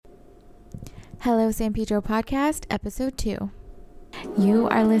Hello San Pedro Podcast, Episode 2. You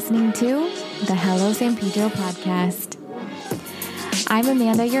are listening to the Hello San Pedro Podcast. I'm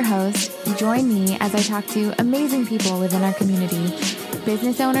Amanda, your host. Join me as I talk to amazing people within our community,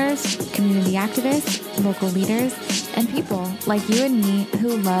 business owners, community activists, local leaders, and people like you and me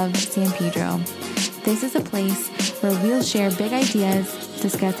who love San Pedro. This is a place where we'll share big ideas,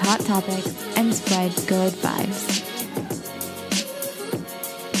 discuss hot topics, and spread good vibes.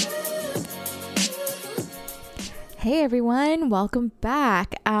 Hey everyone, welcome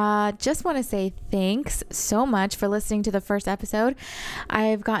back. Just want to say thanks so much for listening to the first episode.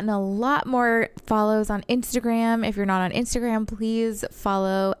 I've gotten a lot more follows on Instagram. If you're not on Instagram, please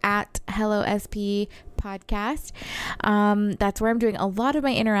follow at HelloSP Podcast. That's where I'm doing a lot of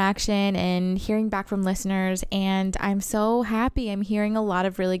my interaction and hearing back from listeners, and I'm so happy. I'm hearing a lot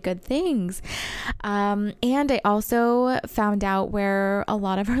of really good things. And I also found out where a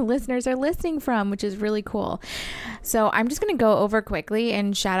lot of our listeners are listening from, which is really cool. So I'm just going to go over quickly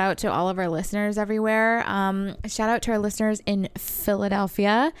and shout out to all of our listeners everywhere. Shout out to our listeners in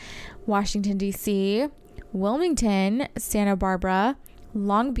Philadelphia, Washington, D.C., Wilmington, Santa Barbara,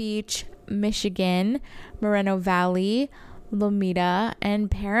 Long Beach, Michigan, Moreno Valley, Lomita, and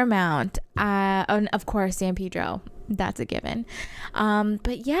Paramount, and of course San Pedro. That's a given.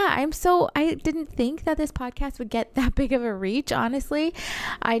 But yeah, I didn't think that this podcast would get that big of a reach, honestly.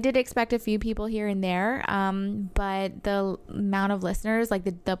 I did expect a few people here and there, but the amount of listeners, like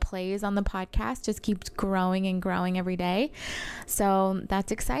the plays on the podcast, just keeps growing and growing every day. So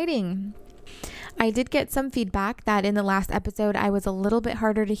that's exciting. I did get some feedback that in the last episode I was a little bit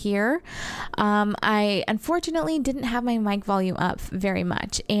harder to hear. I unfortunately didn't have my mic volume up very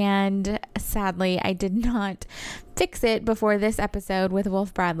much, and sadly I did not fix it before this episode with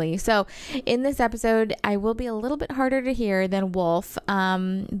Wolf Bradley. So in this episode I will be a little bit harder to hear than Wolf,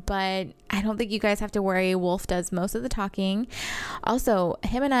 but I don't think you guys have to worry. Wolf does most of the talking. Also,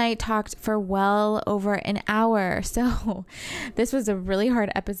 him and I talked for well over an hour, so this was a really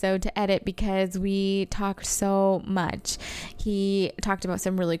hard episode to edit because we talked so much. He talked about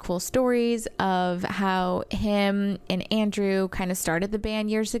some really cool stories of how him and Andrew kind of started the band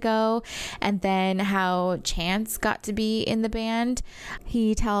years ago, and then how Chance got to be in the band.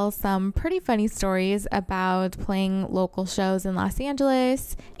 He tells some pretty funny stories about playing local shows in Los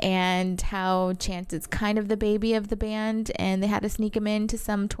Angeles and how Chance is kind of the baby of the band and they had to sneak him into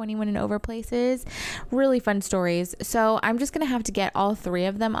some 21 and over places. Really fun stories. So I'm just going to have to get all three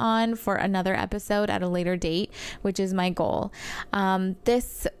of them on for another episode at a later date, which is my goal.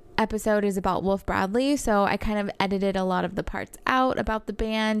 This episode is about Wolf Bradley, so I kind of edited a lot of the parts out about the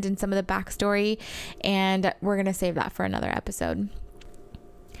band and some of the backstory, and we're going to save that for another episode.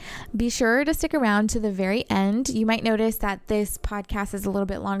 Be sure to stick around to the very end. You might notice that this podcast is a little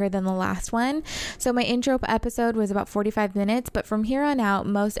bit longer than the last one. So my intro episode was about 45 minutes, but from here on out,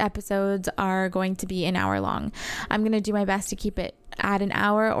 most episodes are going to be an hour long. I'm going to do my best to keep it at an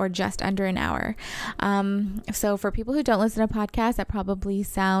hour or just under an hour. So for people who don't listen to podcasts, that probably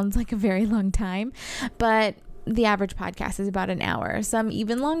sounds like a very long time, but the average podcast is about an hour, some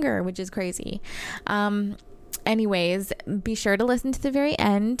even longer, which is crazy. Anyways, be sure to listen to the very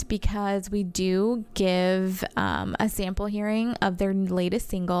end because we do give a sample hearing of their latest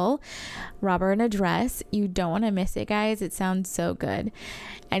single, Robber in a Dress. You don't want to miss it, guys. It sounds so good.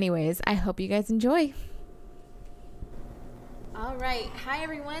 Anyways, I hope you guys enjoy. All right. Hi,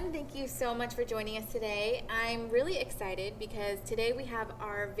 everyone. Thank you so much for joining us today. I'm really excited because today we have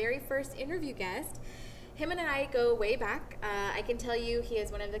our very first interview guest. Him and I go way back. I can tell you he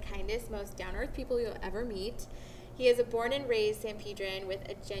is one of the kindest, most down-to-earth people you'll ever meet. He is a born and raised San Pedran with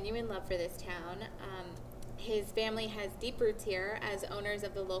a genuine love for this town. His family has deep roots here as owners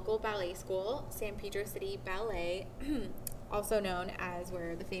of the local ballet school, San Pedro City Ballet, also known as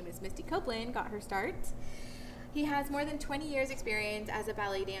where the famous Misty Copeland got her start. He has more than 20 years experience as a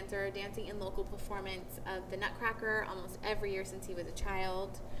ballet dancer, dancing in local performance of the Nutcracker almost every year since he was a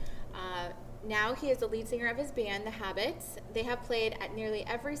child. Now he is the lead singer of his band, The Habits. They have played at nearly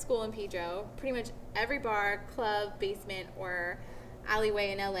every school in Pedro, pretty much every bar, club, basement, or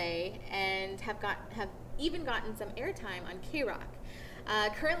alleyway in LA, and have even gotten some airtime on K-Rock.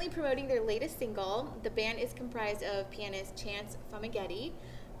 Currently promoting their latest single, the band is comprised of pianist Chance Famaghetti,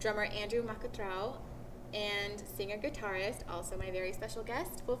 drummer Andrew Macatrao, and singer-guitarist, also my very special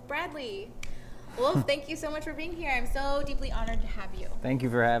guest, Wolf Bradley. Wolf, thank you so much for being here. I'm so deeply honored to have you. Thank you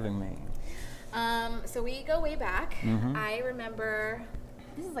for having me. So we go way back. Mm-hmm. I remember,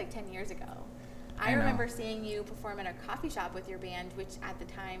 this is like 10 years ago. I remember seeing you perform at a coffee shop with your band, which at the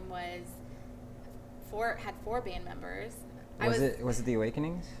time had four band members. Was it The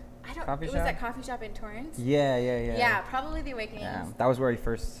Awakenings? I don't. coffee It shop? was that coffee shop in Torrance. Yeah. Yeah, probably The Awakenings. Yeah, that was where we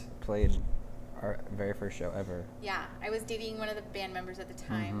first played our very first show ever. Yeah, I was dating one of the band members at the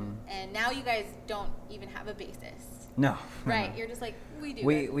time, and now you guys don't even have a bassist. No. Right, you're just like, we do.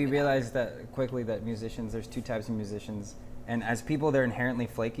 We realized that quickly that musicians, there's two types of musicians, and as people, they're inherently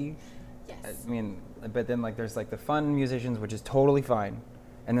flaky. Yes. I mean, but then like there's like the fun musicians, which is totally fine,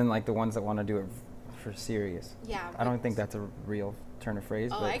 and then like the ones that want to do it for serious. Yeah. I don't think that's a real turn of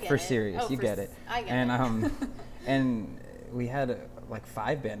phrase, I but get for it. serious, you get it. I get and it. and we had like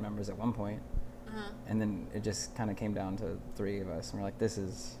 5 band members at one point. Uh-huh. And then it just kind of came down to 3 of us, and we're like, this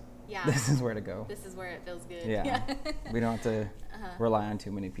is where to go. This is where it feels good. Yeah. We don't have to rely on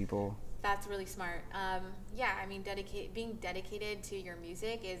too many people. That's really smart. Yeah, I mean, being dedicated to your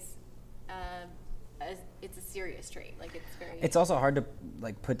music is, it's a serious trait. Like, it's very. It's also hard to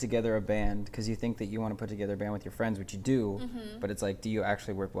like put together a band because you think that you want to put together a band with your friends, which you do, but it's like, do you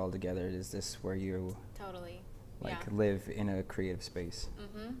actually work well together? Is this where you Totally. live in a creative space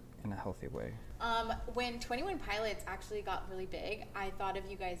in a healthy way? When 21 Pilots actually got really big, I thought of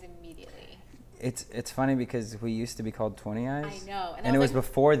you guys immediately. It's funny because we used to be called 20 Eyes. I know. And it was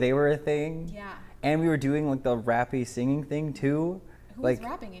before they were a thing. Yeah. And we were doing like the rappy singing thing too. Who like was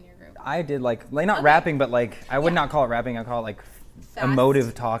rapping in your group? I did like not rapping, but like I would not call it rapping. I call it like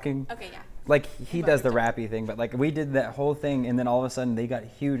emotive talking. Okay, yeah. Like he does the rappy thing, but like we did that whole thing, and then all of a sudden they got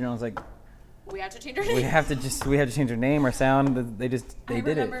huge, and I was like, we have to change our name. we have to change our name, our sound. They did it. I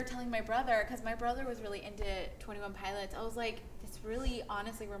remember telling my brother, because my brother was really into 21 Pilots. I was like, this really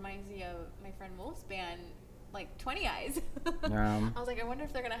honestly reminds me of my friend Wolf's band, like 20 Eyes. I was like, I wonder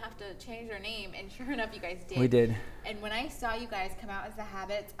if they're gonna have to change their name, and sure enough, you guys did. We did. And when I saw you guys come out as the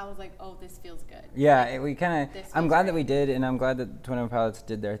Habits, I was like, oh, this feels good. Yeah, like, we kind of. I'm glad that we did, and I'm glad that 21 Pilots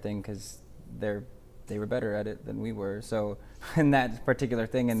did their thing because they were better at it than we were. So in that particular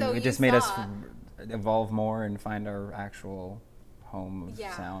thing, and so it just made us evolve more and find our actual home of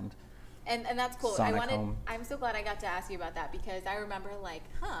sound. And that's cool. Sonic home. I'm so glad I got to ask you about that because I remember like,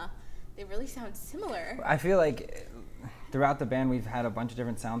 they really sound similar. I feel like throughout the band we've had a bunch of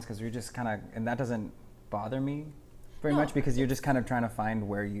different sounds because we're just kind of, and that doesn't bother me very much because you're just kind of trying to find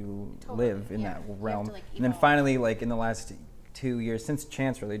where you live in that realm. To, like, and then finally, like in the last 2 years since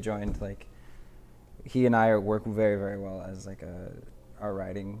Chance really joined, like he and I work very, very well as like our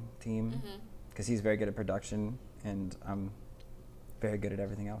writing team because he's very good at production and I'm very good at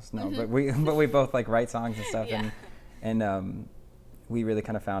everything else. No, but we both like write songs and stuff, and we really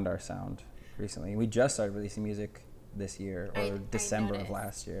kind of found our sound recently. We just started releasing music this year or December of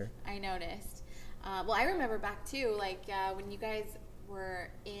last year. I noticed. Well, I remember back too, like when you guys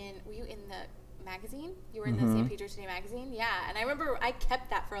were you in the magazine? You were in the St. Peter's Today magazine? Yeah, and I remember I kept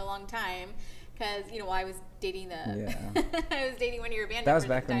that for a long time because, I was dating I was dating one of your band members. That was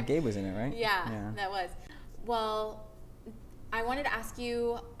back when Gabe was in it, right? Yeah, that was. Well, I wanted to ask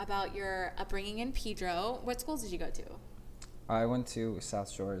you about your upbringing in Pedro. What schools did you go to? I went to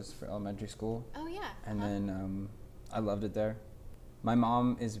South Shores for elementary school. Oh, yeah. And then I loved it there. My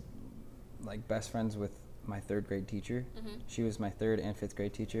mom is like best friends with my 3rd grade teacher. She was my 3rd and 5th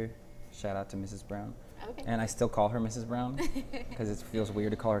grade teacher. Shout out to Mrs. Brown. Okay. And I still call her Mrs. Brown because it feels weird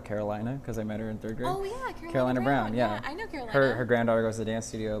to call her Carolina because I met her in 3rd grade. Oh, yeah, Carolina Brown. Yeah. I know Carolina. Her granddaughter goes to the dance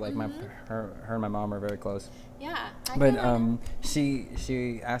studio. Like her and my mom are very close. Yeah. But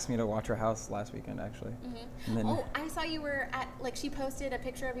she asked me to watch her house last weekend actually. And then, I saw you were at she posted a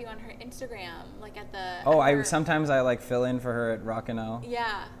picture of you on her Instagram at the. Oh, sometimes I like fill in for her at Rockinell.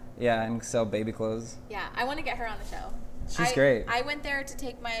 Yeah. Yeah, and sell baby clothes. Yeah, I want to get her on the show. She's great. I went there to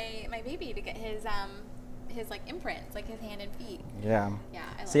take my baby to get his like imprints, like his hand and feet. Yeah.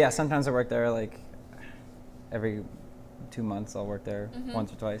 Yeah. So sometimes I work there like every 2 months. I'll work there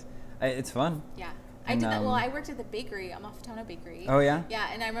once or twice. It's fun. Yeah. I did that. Well, I worked at the bakery, Amalfitano Bakery. Oh, yeah? Yeah,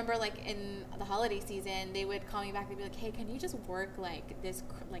 and I remember, in the holiday season, they would call me back and be like, hey, can you just work,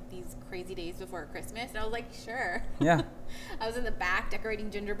 these crazy days before Christmas? And I was like, sure. Yeah. I was in the back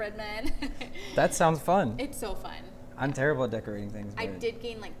decorating gingerbread men. That sounds fun. It's so fun. I'm terrible at decorating things. I did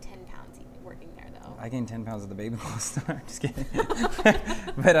gain, 10 pounds working there, though. I gained 10 pounds at the baby clothes store. Just kidding.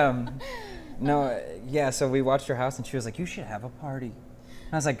 But, no, yeah, so we watched her house, and she was like, you should have a party.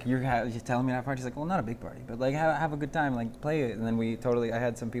 I was like, you're telling me to have a party? She's like, well, not a big party, but have a good time, play it. And then I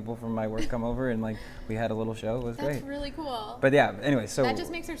had some people from my work come over and we had a little show. It was great. That's really cool. But yeah, anyway, so. That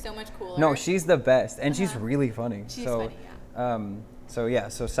just makes her so much cooler. No, she's the best. And she's really funny. She's funny, yeah.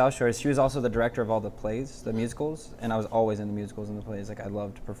 So South Shores, she was also the director of all the plays, the musicals. And I was always in the musicals and the plays. I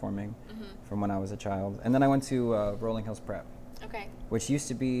loved performing from when I was a child. And then I went to Rolling Hills Prep. Okay. Which used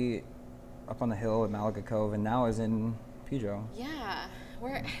to be up on the hill at Malaga Cove and now is in Pedro. Yeah.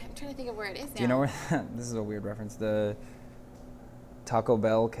 where I'm trying to think of where it is now. Do you know where? This is a weird reference. The Taco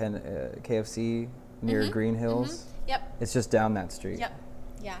Bell KFC near Green Hills. Yep. It's just down that street. Yep.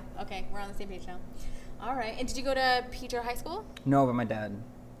 Yeah. Okay. We're on the same page now. All right. And did you go to Pedro High School? No, but my dad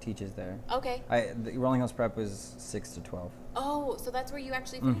teaches there. Okay. The Rolling Hills Prep was 6 to 12. Oh, so that's where you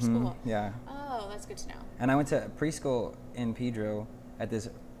actually finished school. Yeah. Oh, that's good to know. And I went to preschool in Pedro at this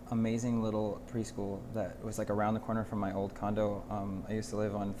amazing little preschool that was like around the corner from my old condo. I used to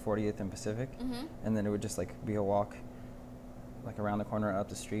live on 40th and Pacific, and then it would just like be a walk like around the corner up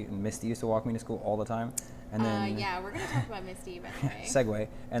the street, and Misty used to walk me to school all the time. And then yeah, we're gonna talk about Misty, by the way. Segue.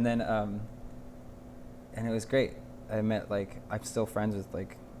 And then and it was great. I met I'm still friends with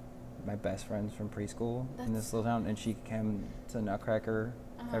like my best friends from preschool in this little town, and she came to Nutcracker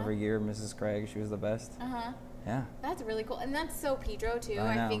every year. Mrs. Craig, she was the best. Yeah. That's really cool. And that's so Pedro too.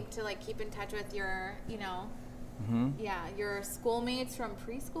 I think to like keep in touch with your, your schoolmates from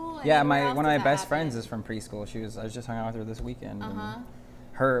preschool. Yeah, one of my best friends is from preschool. I was just hanging out with her this weekend. And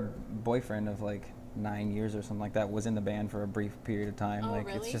her boyfriend of like 9 years or something like that was in the band for a brief period of time. Oh, like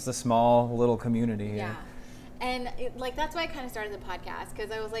really? It's just a small little community here. Yeah. And that's why I kind of started the podcast,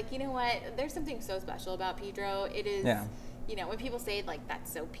 because I was like, you know what? There's something so special about Pedro. It is, when people say like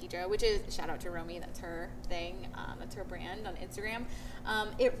that's so Pedro, which is shout out to Romy, that's her thing, that's her brand on Instagram.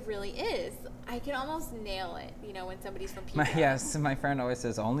 It really is. I can almost nail it, when somebody's from Pedro. My friend always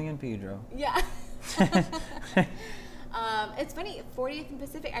says only in Pedro. Yeah. It's funny, 40th and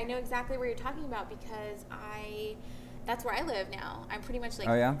Pacific. I know exactly where you're talking about because that's where I live now. I'm pretty much like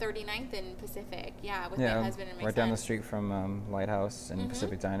 39th and Pacific. Yeah, with my husband and my son. Right down the street from Lighthouse and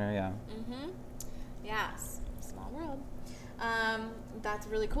Pacific Diner. Yeah. Yeah, small world. That's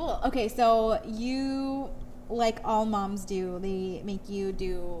really cool. Okay, so you, like all moms do, they make you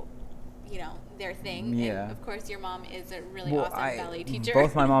do, their thing. Yeah. And of course, your mom is a really awesome ballet teacher.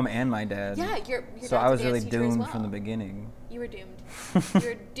 Both my mom and my dad. Yeah, your so I was really doomed doomed from the beginning. You were doomed. You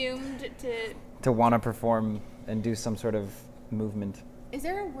were doomed to want to perform and do some sort of movement. Is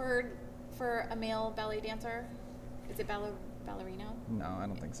there a word for a male ballet dancer? Is it ballerino? No, I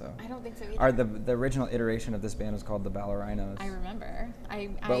don't think so. I don't think so either. The original iteration of this band was called the Ballerinos. I remember.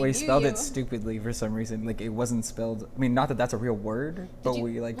 But we spelled it stupidly for some reason. Like it wasn't spelled. I mean, not that that's a real word, but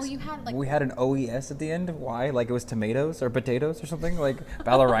we had an OES at the end. Why? Like it was tomatoes or potatoes or something. Like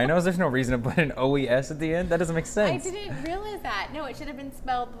ballerinos. There's no reason to put an OES at the end. That doesn't make sense. I didn't realize that. No, it should have been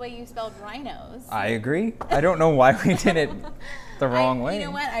spelled the way you spelled rhinos. I agree. I don't know why we did it the wrong way. You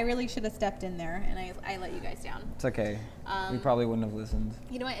know what? I really should have stepped in there, and I let you guys down. It's okay. We probably wouldn't have listened.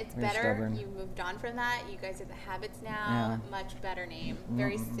 You know what? It's better. Stubborn. You moved on from that. You guys are the Habits now. Yeah. Much better name.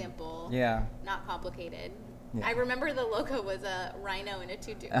 Very simple. Yeah. Not complicated. Yeah. I remember the logo was a rhino in a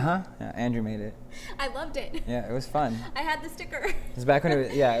tutu. Yeah, Andrew made it. I loved it. Yeah, it was fun. I had the sticker. It was back when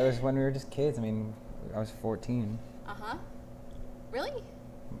it was when we were just kids. I mean, I was 14. Really?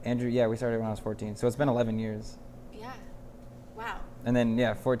 Andrew, we started when I was 14. So it's been 11 years. Yeah. Wow. And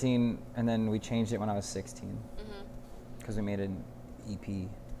then 14, and then we changed it when I was 16. Because we made an EP.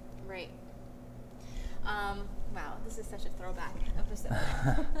 Right. Wow, this is such a throwback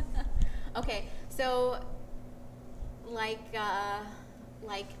episode. Okay, so like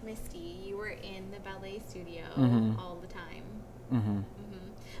Misty, you were in the ballet studio all the time.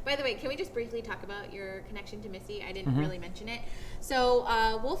 By the way, can we just briefly talk about your connection to Misty? I didn't really mention it. So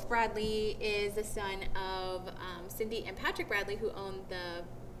Wolf Bradley is the son of Cindy and Patrick Bradley, who owned the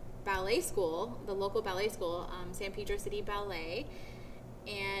ballet school, the local ballet school, San Pedro City Ballet,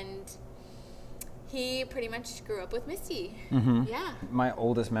 and he pretty much grew up with Misty. Yeah. My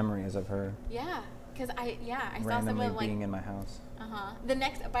oldest memory is of her. Yeah, because I saw randomly some of being in my house.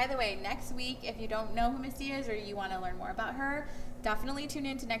 By the way, next week, if you don't know who Misty is or you want to learn more about her, definitely tune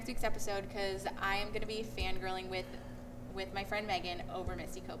in to next week's episode because I am going to be fangirling with my friend Megan over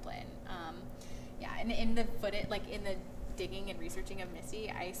Misty Copeland. And in the footage, like in the digging and researching of Misty,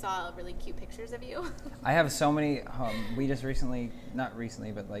 I saw really cute pictures of you. I have so many. We just not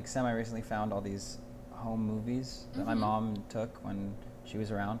recently, but like semi-recently found all these home movies that my mom took when she was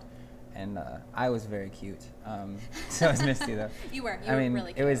around. And I was very cute. So was Misty, though. You were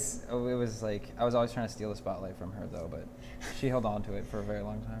really cute. It was like, I was always trying to steal the spotlight from her, though, but she held on to it for a very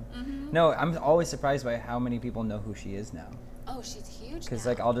long time. No, I'm always surprised by how many people know who she is now. Oh, she's huge Because,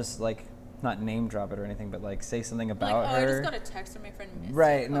 like, I'll just, like, not name drop it or anything, but, like, say something about her. I just got a text from my friend Misty.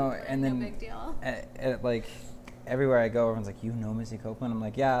 Right, no, and then, no big deal. Like, everywhere I go, everyone's like, you know Misty Copeland? I'm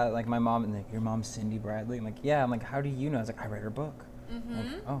like, yeah, like, my mom, and like, your mom's Cindy Bradley? I'm like, yeah. I'm like, how do you know? I was like, I read her book. Like,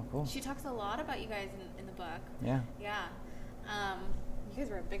 oh, cool. She talks a lot about you guys in the book. Yeah. Yeah. You guys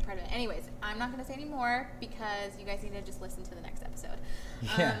were a big part of it. Anyways, I'm not going to say any more because you guys need to just listen to the next episode.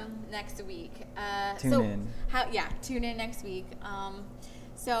 Yeah. Next week. Tune in. Tune in next week.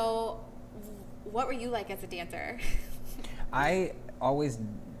 So what were you like as a dancer? I always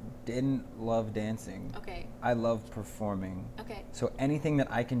didn't love dancing. Okay. I love performing. Okay. So anything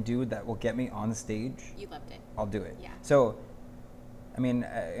that I can do that will get me on stage, You loved it. I'll do it. Yeah. So, I mean,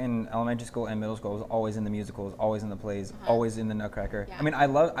 in elementary school and middle school, I was always in the musicals, always in the plays, always in the Nutcracker. Yeah. I mean,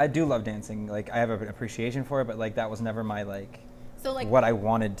 I do love dancing. Like, I have an appreciation for it, but like that was never my So like what I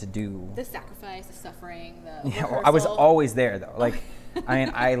wanted to do. the sacrifice, the suffering, the Yeah, rehearsal. I was always there though. Like, I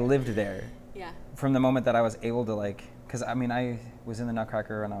mean, I lived there. Yeah. From the moment that I was able to because I mean, I was in the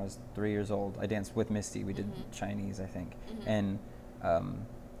Nutcracker when I was 3 years old. I danced with Misty. We did Chinese, I think, and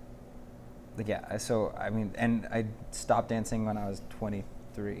so I mean, and I stopped dancing when I was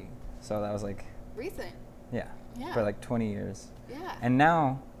 23. So that was like Recent. yeah, Yeah. for like 20 years. Yeah. And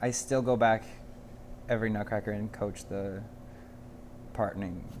now I still go back every Nutcracker and coach the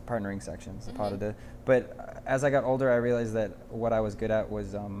partnering sections, the pas de deux. But as I got older, I realized that what I was good at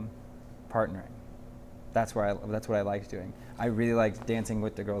was partnering. That's what I liked doing. I really liked dancing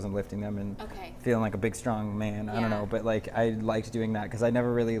with the girls and lifting them and feeling like a big strong man. I don't know, but like I liked doing that because I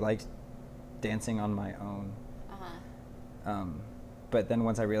never really liked dancing on my own. But then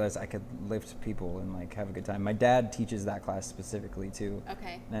once I realized I could lift people and like have a good time, my dad teaches that class specifically too.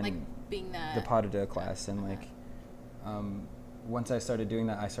 Okay. And like being the pas de deux class, and like once I started doing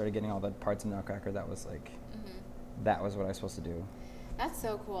that, I started getting all the parts of Nutcracker. That was like that was what I was supposed to do. That's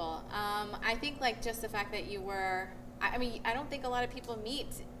so cool. I think like just the fact that you were, I mean, I don't think a lot of people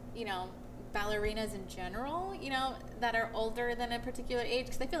meet, ballerinas in general, that are older than a particular age.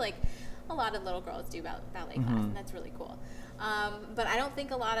 Because I feel like a lot of little girls do ballet class, and that's really cool. But I don't think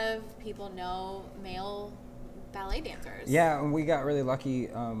a lot of people know male ballet dancers. Yeah, and we got really lucky.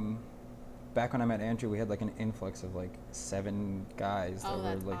 Back when I met Andrew, we had like an influx of like 7 guys that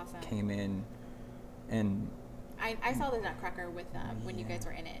were like awesome. Came in, and I saw the Nutcracker with them when you guys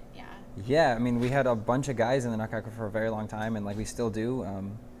were in it. Yeah. Yeah, I mean, we had a bunch of guys in the Nutcracker for a very long time, and like we still do.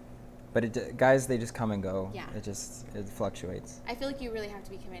 But guys, they just come and go. Yeah. It fluctuates. I feel like you really have to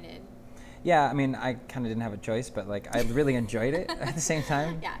be committed. Yeah, I mean, I kind of didn't have a choice, but like I really enjoyed it at the same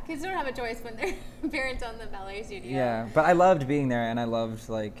time. Yeah, kids don't have a choice when their parents own the ballet studio. Yeah, but I loved being there, and I loved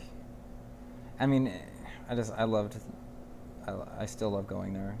I still love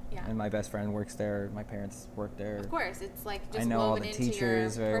going there. Yeah. And my best friend works there. My parents work there. Of course, it's like just I know all woven the into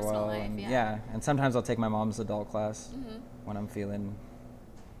teachers your very personal well. life. And Yeah. and sometimes I'll take my mom's adult class when I'm feeling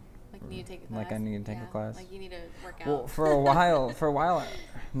Like you need to take a class. like I need to take a class. Like you need to work out. Well, not for a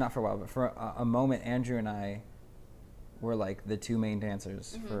while, but for a moment, Andrew and I were like the 2 main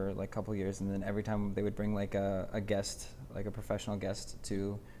dancers for like a couple years, and then every time they would bring like a guest, like a professional guest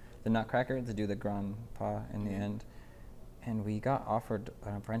to the Nutcracker to do the grand pas in the end. And we got offered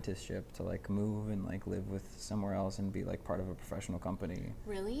an apprenticeship to like move and like live with somewhere else and be like part of a professional company.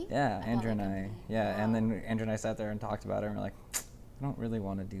 Really? Yeah, Andrew and I. company. Yeah, Wow. and then Andrew and I sat there and talked about it, and we're like, I don't really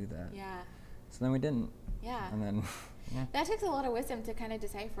want to do that. Yeah. So then we didn't. Yeah. And then, yeah. That takes a lot of wisdom to kind of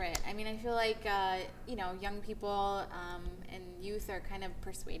decipher it. I mean, I feel like, young people and youth are kind of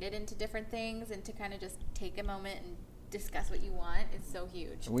persuaded into different things, and to kind of just take a moment and discuss what you want is so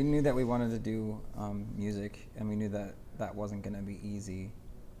huge. We knew that we wanted to do music, and we knew that that wasn't going to be easy.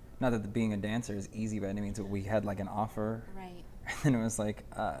 Not that being a dancer is easy by any means, but we had like an offer. Right. And it was like,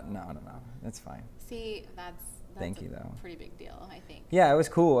 no, it's fine. See, that's Thank you, a though. pretty big deal, I think. Yeah, it was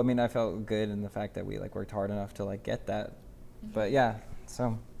cool. I mean, I felt good in the fact that we like worked hard enough to like get that. But yeah,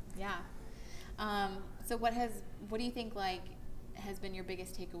 so. Yeah. So what do you think like has been your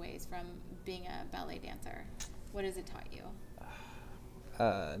biggest takeaways from being a ballet dancer? What has it taught you?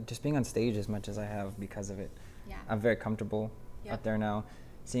 Just being on stage as much as I have because of it. Yeah. I'm very comfortable out there now.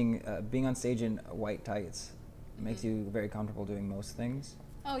 Being on stage in white tights makes you very comfortable doing most things.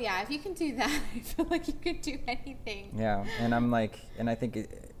 Oh yeah, if you can do that, I feel like you could do anything. Yeah, and I'm like, and I think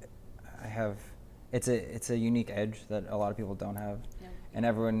it's a unique edge that a lot of people don't have. No. And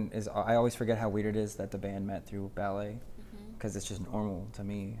I always forget how weird it is that the band met through ballet, because it's just normal to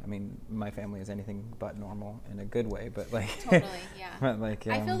me. I mean, my family is anything but normal in a good way, but like Totally, yeah. But like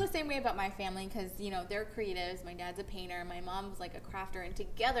I feel the same way about my family because they're creatives. My dad's a painter. My mom's like a crafter, and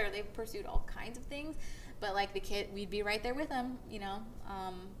together they've pursued all kinds of things. But like the kid, we'd be right there with them.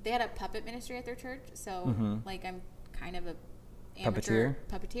 They had a puppet ministry at their church, so like I'm kind of a amateur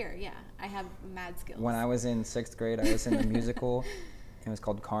puppeteer. Yeah, I have mad skills. When I was in 6th grade, I was in a musical. It was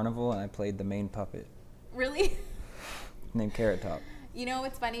called Carnival, and I played the main puppet. Really? Named Carrot Top.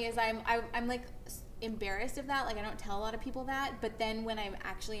 What's funny is I'm like embarrassed of that. Like, I don't tell a lot of people that. But then when I'm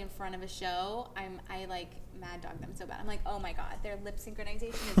actually in front of a show, I like mad dog them so bad. I'm like, oh my god, their lip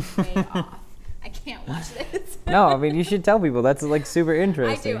synchronization is way off. I can't watch this. No, I mean, you should tell people. That's like super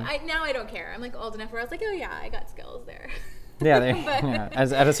interesting. I do. Now I don't care. I'm like old enough where I was like, oh yeah, I got skills there. Yeah, But-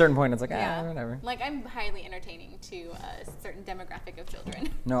 As at a certain point, it's like, Yeah. whatever. Like, I'm highly entertaining to a certain demographic of children.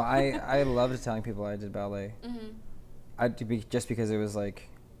 No, I loved telling people I did ballet. Just because it was like,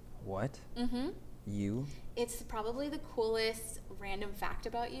 what? You? It's probably the coolest random fact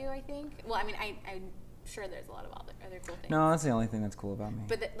about you, I think. Well, I mean, I'm sure there's a lot of other cool things. No, that's the only thing that's cool about me.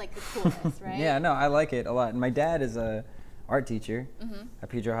 But like the coolest, right? Yeah, no, I like it a lot. And my dad is a art teacher at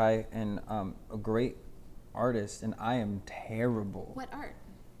Pedro High and a great artist, and I am terrible. What art?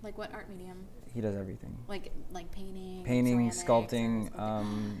 Like what art medium? He does everything. Like painting, Painting, ceramics,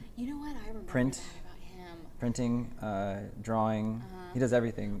 sculpting, you know what? I remember print. that about him. Printing, drawing. He does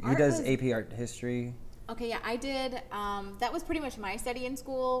everything. He Art does was- AP art history. Okay, yeah, I did. That was pretty much my study in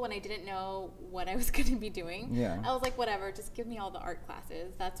school when I didn't know what I was going to be doing. Yeah. I was like, whatever, just give me all the art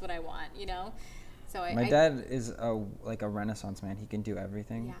classes. That's what I want, you know? So My dad is like a Renaissance man. He can do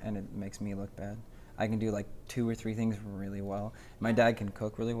everything, Yeah. and it makes me look bad. I can do like 2 or 3 things really well. My dad can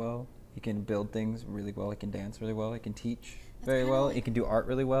cook really well. He can build things really well. He can dance really well. He can teach very kinda well. like- He can do art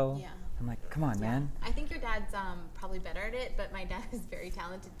really well. Yeah. I'm like, come on, man. I think your dad's probably better at it, but my dad is very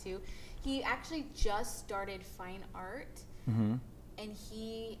talented too. He actually just started fine art, Mm-hmm. and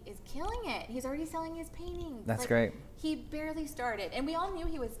he is killing it. He's already selling his paintings. That's Like, great. He barely started, and we all knew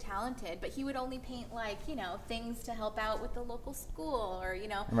he was talented, but he would only paint like, you know, things to help out with the local school, or, you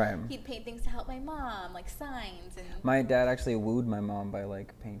know, Right. he'd paint things to help my mom, like signs and My dad actually wooed my mom by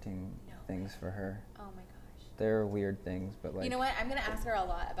like painting No things for her. oh my gosh. They're weird things, but like, You know what? I'm gonna ask her a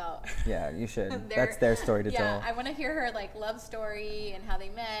lot about. yeah, you should. their- That's their story to yeah, tell. I want to hear her like love story and how they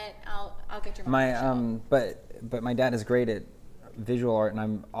met. I'll get your mom. My on the show. but my dad is great at visual art, and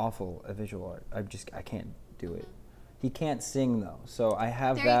I'm awful at visual art. I can't do it. He can't sing though, so I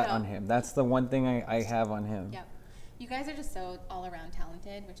have There you that go. on him. That's the one thing I have on him. Yep. You guys are just so all around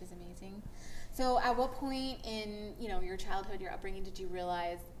talented, which is amazing. So at what point in, you know, your childhood, your upbringing, did you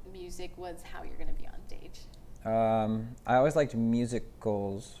realize music was how you're going to be on stage? I always liked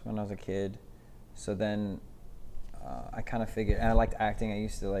musicals when I was a kid, so then I kind of figured, and I liked acting. I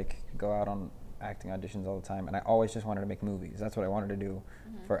used to like go out on acting auditions all the time, and I always just wanted to make movies. That's what I wanted to do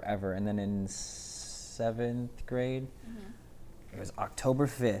forever. And then in 7th grade, it was October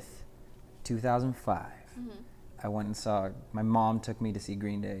 5th, 2005. I went and saw, my mom took me to see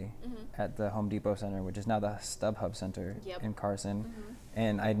Green Day at the Home Depot Center, which is now the StubHub Center Yep. in Carson.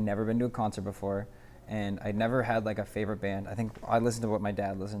 And I'd never been to a concert before, and I'd never had like a favorite band. I think I listened to what my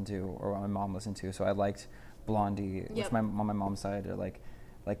dad listened to or what my mom listened to, so I liked Blondie, which Yep. on my mom's side are like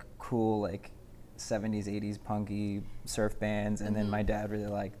cool, like 70s, 80s punky surf bands, and then my dad really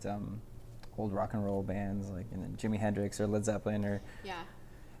liked old rock and roll bands, like and then Jimi Hendrix or Led Zeppelin or Yeah.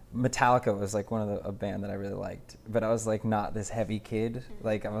 Metallica was like one of a band that I really liked, but I was like not this heavy kid.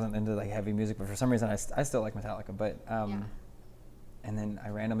 Like I wasn't into like heavy music, but for some reason I still like Metallica. But and then I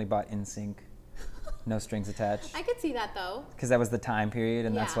randomly bought NSYNC, No Strings Attached, I could see that though. because that was the time period,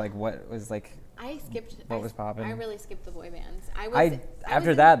 and that's Yeah. like what was like. I skipped. What was poppin'? I really skipped the boy bands.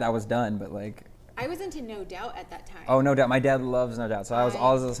 After that was done, but like. I was into No Doubt at that time. Oh, No Doubt. My dad loves No Doubt, so I was I-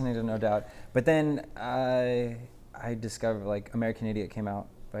 always listening to No Doubt. But then I discovered like American Idiot came out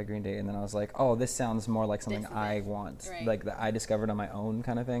by Green Day, and then I was like, oh, this sounds more like something This is I it. want, Right. like that I discovered on my own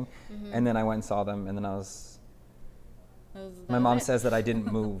kind of thing. And then I went and saw them, and then I was. My mom says that I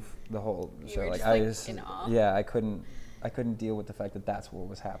didn't move the whole You show. were Like just, I like, just, in awe? yeah, I couldn't deal with the fact that that's what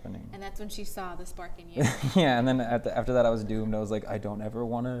was happening. And that's when she saw the spark in you. Yeah, and then after that, I was doomed. I was like, I don't ever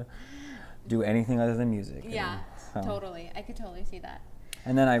want to do anything other than music. Yeah, And, so- totally. I could totally see that.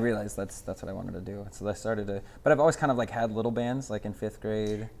 And then I realized that's what I wanted to do. So I started to, but I've always kind of like had little bands. Like in 5th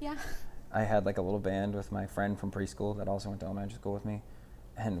grade, Yeah. I had like a little band with my friend from preschool that also went to elementary school with me,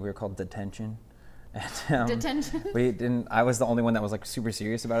 and we were called Detention. And, Detention? We didn't. I was the only one that was like super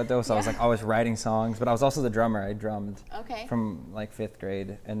serious about it though. So I was Yeah. like always writing songs, but I was also the drummer. I drummed Okay. from like 5th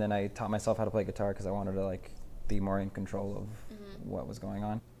grade, and then I taught myself how to play guitar because I wanted to like be more in control of what was going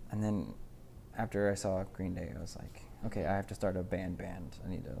on. And then after I saw Green Day, I was like, okay, I have to start a band. I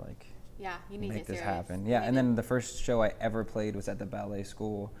need to like Yeah, you need make to this serious. happen. You Yeah, need and to- then the first show I ever played was at the ballet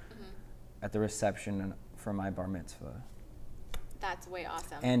school at the reception for my bar mitzvah. That's way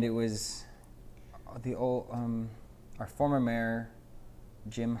awesome. And it was the old, our former mayor,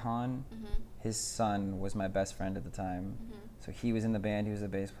 Jim Hahn, his son was my best friend at the time. So he was in the band, he was the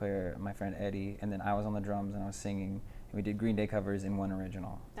bass player, my friend Eddie, and then I was on the drums and I was singing. we did Green Day covers and one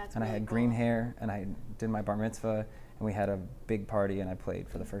original. That's and really I had cool. green hair, and I did my bar mitzvah, and we had a big party, and I played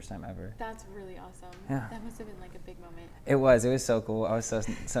for the first time ever. That's really awesome. Yeah. That must have been like a big moment. It was so cool. I was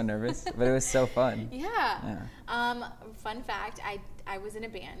so nervous, but it was so fun. Yeah. Fun fact, I was in a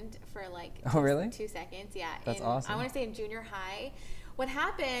band for like Oh, really? 2 seconds. Yeah. That's in, awesome. I want to say in junior high. What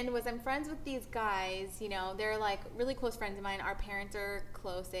happened was I'm friends with these guys, you know, they're like really close friends of mine. Our parents are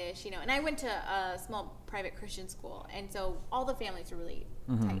close-ish, you know, and I went to a small private Christian school. And so all the families are really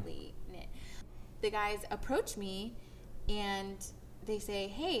tightly knit. The guys approach me and they say,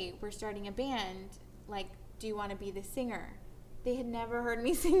 hey, we're starting a band. Like, do you want to be the singer? They had never heard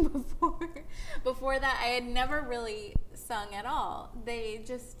me sing before. Before that, I had never really sung at all.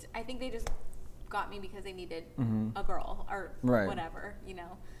 I think they just got me because they needed a girl or whatever, you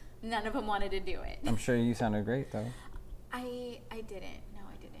know. None of them wanted to do it. I'm sure you sounded great, though. I didn't. No,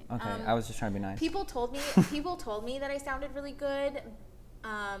 I didn't. Okay, I was just trying to be nice. People told me that I sounded really good,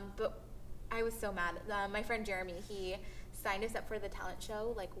 but I was so mad. My friend Jeremy, he signed us up for the talent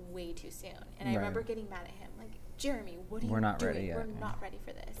show like way too soon, and I remember getting mad at him, like, Jeremy, what are you doing? We're not ready yet. We're not ready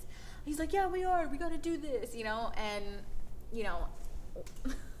for this. He's like, yeah, we are. We got to do this, you know, and you know.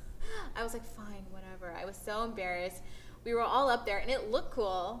 I was like, fine, whatever. I was so embarrassed. We were all up there, and it looked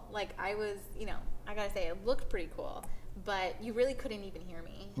cool. Like, I was, you know, I gotta say, it looked pretty cool. But you really couldn't even hear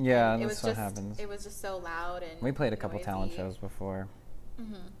me. Yeah, and that's what happens. It was just so loud and we played a couple noisy. talent shows before.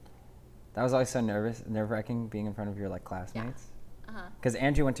 That was always so nerve-wracking being in front of your, like, classmates. Because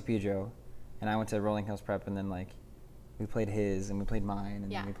Andrew went to Pedro, and I went to Rolling Hills Prep, and then, like, we played his, and we played mine,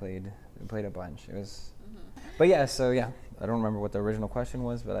 and then we played a bunch. It was... But yeah, I don't remember what the original question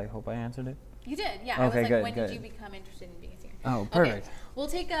was, but I hope I answered it. You did, yeah. Okay, I was like, good, when good. did you become interested in being a singer? Oh, perfect. Okay. We'll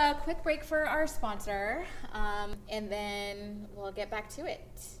take a quick break for our sponsor, and then we'll get back to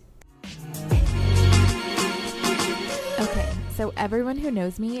it. Okay, so everyone who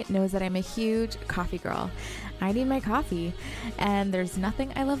knows me knows that I'm a huge coffee girl. I need my coffee, and there's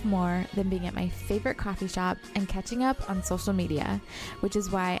nothing I love more than being at my favorite coffee shop and catching up on social media, which is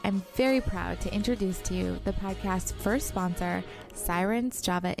why I'm very proud to introduce to you the podcast's first sponsor, Sirens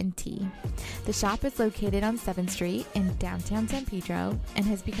Java and Tea. The shop is located on 7th Street in downtown San Pedro and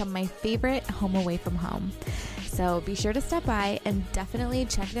has become my favorite home away from home. So be sure to stop by and definitely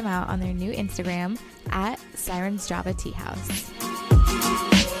check them out on their new Instagram at Sirens Java Tea House.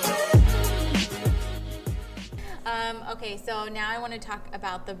 Okay, so now I want to talk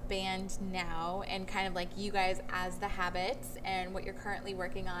about the band now and kind of like you guys as the Habits and what you're currently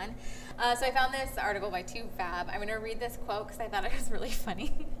working on. So I found this article by TubeFab. I'm going to read this quote because I thought it was really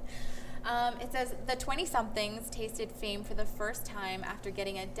funny. It says, the 20-somethings tasted fame for the first time after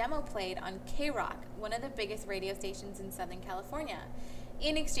getting a demo played on K-Rock, one of the biggest radio stations in Southern California,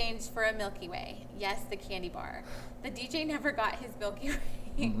 in exchange for a Milky Way. Yes, the candy bar. The DJ never got his Milky Way.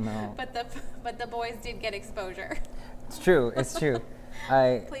 No. But the boys did get exposure. It's true. It's true.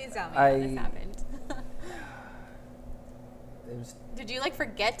 Please tell me how this happened. Did you like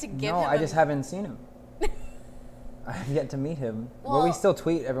forget to give him? No, I just haven't seen him. I have yet to meet him. Well, we still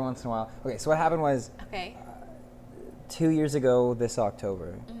tweet every once in a while. Okay, so what happened was 2 years ago this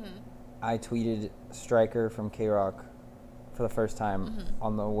October, I tweeted Stryker from K-Rock for the first time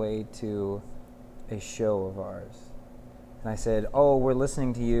on the way to a show of ours. And I said, oh, we're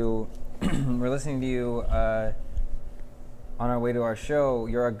listening to you. We're listening to you on our way to our show.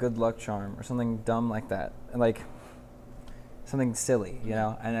 You're a good luck charm or something dumb like that. And like something silly, you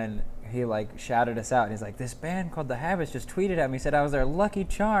know? And then he like shouted us out. And he's like, this band called The Habits just tweeted at me, said I was their lucky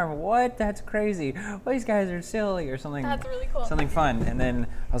charm. What? That's crazy. Well, these guys are silly or something. That's really cool. Something fun. And then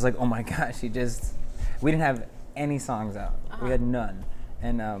I was like, oh my gosh, we didn't have any songs out. We had none.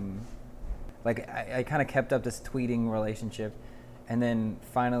 And like I kind of kept up this tweeting relationship. And then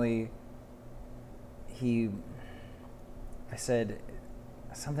finally I said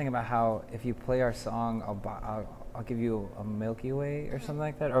something about how if you play our song, I'll give you a Milky Way or something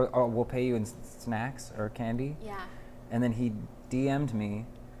like that, or we'll pay you in snacks or candy. Yeah. And then he DM'd me.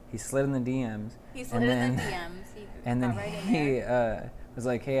 He slid in the DMs. He slid in the DMs. And then he was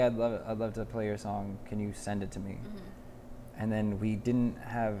like, "Hey, I'd love to play your song. Can you send it to me?" And then we didn't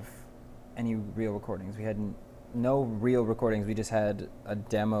have any real recordings. We had no real recordings. We just had a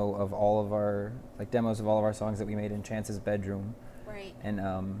demo of all of our demos of all of our songs that we made in Chance's bedroom. Right. And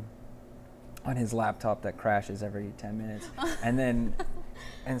on his laptop that crashes every 10 minutes.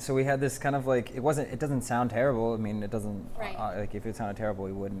 And so we had this kind of like, it doesn't sound terrible. I mean, it doesn't, like if it sounded terrible,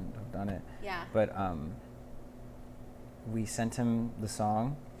 we wouldn't have done it. Yeah. But we sent him the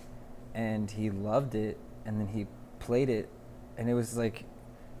song and he loved it, and then he played it, and it was like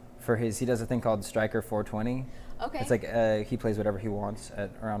he does a thing called Striker 420. Okay. It's like he plays whatever he wants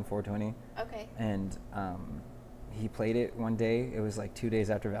at around 420. Okay. And he played it one day. It was like 2 days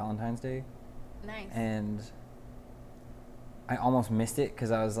after Valentine's Day. Nice. And I almost missed it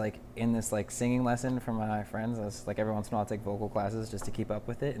because I was like in this like singing lesson from my friends. I was like every once in a while I'll take vocal classes just to keep up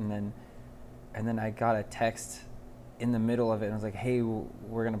with it. And then I got a text in the middle of it and I was like, hey,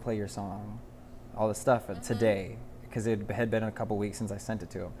 we're going to play your song, all this stuff today. Because it had been a couple weeks since I sent it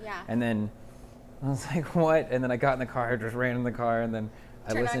to him. Yeah. And then I was like, what? And then I got in the car, just ran in the car, and then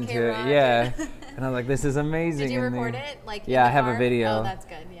I listened to it. Yeah. And I was like, this is amazing. Did you record it? Like, yeah, I in the have car? a video. Oh, that's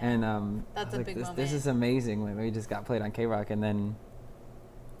good. Yeah. And that's a like, big moment. This is amazing. Like, we just got played on K-Rock, and then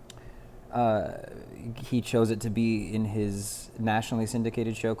he chose it to be in his nationally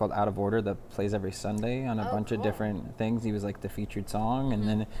syndicated show called Out of Order that plays every Sunday on a bunch of different things. He was like the featured song. And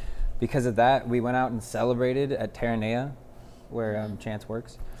then because of that, we went out and celebrated at Terranea, where Chance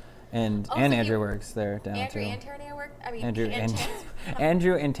works. And so Andrew works there down Andrew too. and Terranea work? I mean, Andrew and and Chance?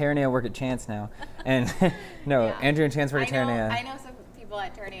 Andrew and Terranea work at Chance now. And no, Yeah. Andrew and Chance work at Terranea. I know some people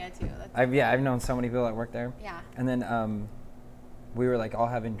at Terranea too. That's I've known so many people that work there. Yeah. And then we were like all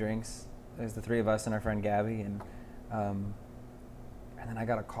having drinks. There's the three of us and our friend Gabby, and then I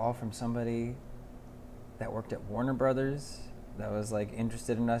got a call from somebody that worked at Warner Brothers that was like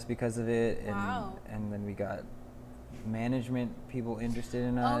interested in us because of it. And Wow. And then we got management people interested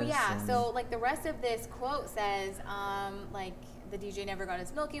in us. Oh yeah. So like the rest of this quote says, like the DJ never got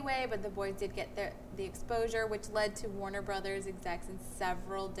his Milky Way, but the boys did get the exposure, which led to Warner Brothers execs and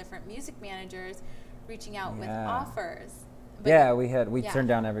several different music managers reaching out with offers. But yeah, we turned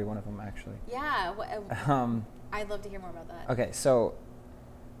down every one of them actually. Yeah. I'd love to hear more about that. Okay, so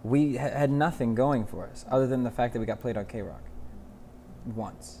we had nothing going for us other than the fact that we got played on K-Rock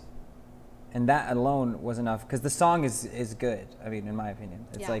once. And that alone was enough because the song is good. I mean, in my opinion,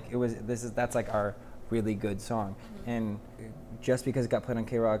 it's like that's like our really good song. And just because it got played on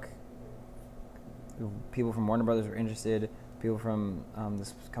K-Rock, people from Warner Brothers were interested. People from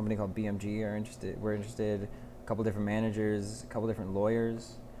this company called BMG were interested. A couple different managers, a couple different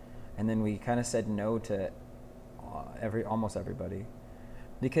lawyers, and then we kind of said no to almost everybody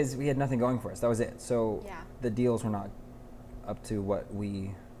because we had nothing going for us. That was it. So the deals were not up to what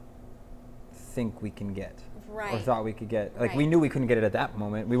we think we can get or thought we could get. Like we knew we couldn't get it at that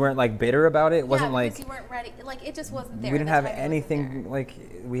moment. We weren't like bitter about it. It wasn't like you weren't ready. Like it just wasn't there. We didn't have anything. Like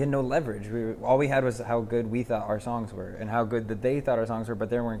we had no leverage. All we had was how good we thought our songs were and how good that they thought our songs were, but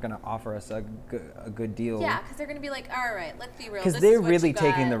they weren't going to offer us a good deal. Yeah, because they're going to be like, all right, let's be real. Because they're really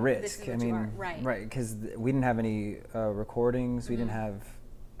taking the risk. I mean, right? Because we didn't have any recordings. We didn't have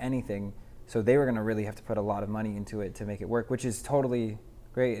anything, so they were going to really have to put a lot of money into it to make it work, which is totally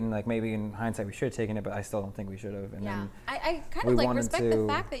great, and like maybe in hindsight we should have taken it, but I still don't think we should have. And then I kind of like respect the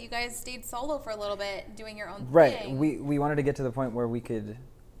fact that you guys stayed solo for a little bit, doing your own thing. Right. We wanted to get to the point where we could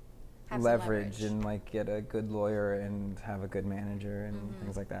have leverage and like get a good lawyer and have a good manager and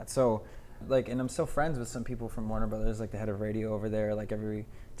things like that. So like, and I'm still friends with some people from Warner Brothers, like the head of radio over there. Like every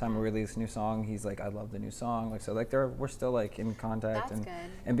time we release a new song, he's like, I love the new song. Like, so like we're still like in contact. That's good.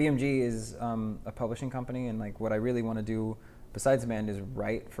 And BMG is a publishing company, and like what I really want to do besides the band is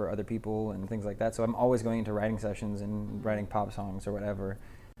write for other people and things like that. So I'm always going into writing sessions and writing pop songs or whatever.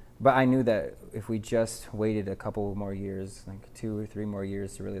 But I knew that if we just waited a couple more years, like 2 or 3 more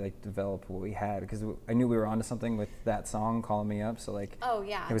years to really like develop what we had, because I knew we were onto something with that song, Calling Me Up. So like,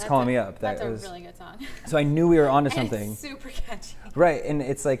 it was Calling Me Up. That's a really good song. So I knew we were onto and something. It's super catchy. Right, and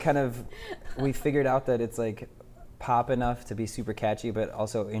it's like kind of, we figured out that it's like pop enough to be super catchy, but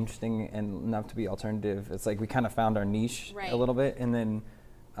also interesting and enough to be alternative. It's like we kind of found our niche a little bit, and then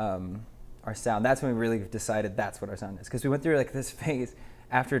our sound. That's when we really decided that's what our sound is. Because we went through like this phase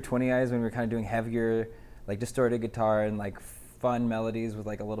after 20 Eyes when we were kind of doing heavier, like distorted guitar and like fun melodies with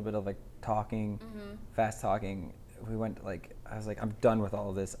like a little bit of like talking, fast talking. We went like, I was like, I'm done with all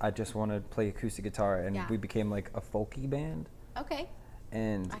of this. I just want to play acoustic guitar, and we became like a folky band. Okay.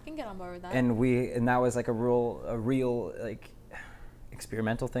 And I can get on board with that. And that was like a real like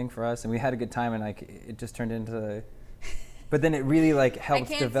experimental thing for us, and we had a good time, and like it just turned into. But then it really like helped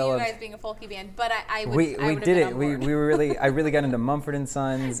develop. I can't see you guys being a folky band, but I would. We did it. We were really. I really got into Mumford &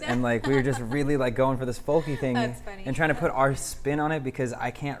 Sons, and like we were just really like going for this folky thing. That's funny. And trying to put our spin on it, because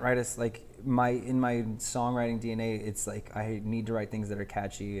I can't write us like in my songwriting DNA. It's like I need to write things that are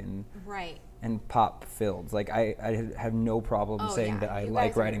catchy and and pop filled. Like I have no problem saying that I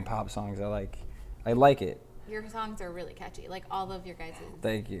like writing pop songs. I like it. Your songs are really catchy, like all of your guys'.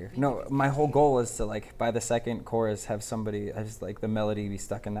 Thank you. No, my whole goal is to like by the second chorus have like the melody be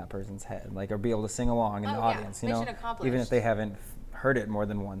stuck in that person's head, like, or be able to sing along in the audience. You know, even if they haven't heard it more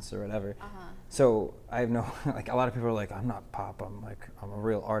than once or whatever. Uh-huh. So I have no, like, a lot of people are like, I'm not pop, I'm a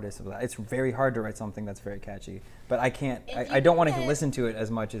real artist. It's very hard to write something that's very catchy, but I can't, I don't want to listen to it as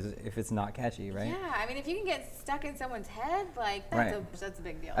much as if it's not catchy, right? Yeah, I mean, if you can get stuck in someone's head, like, that's a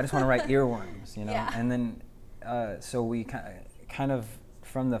big deal. I just want to write earworms, you know? Yeah. And then, so we kind of,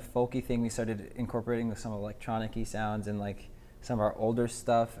 from the folky thing, we started incorporating some electronic-y sounds and like some of our older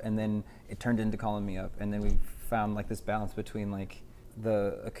stuff, and then it turned into Calling Me Up, and then we found like this balance between like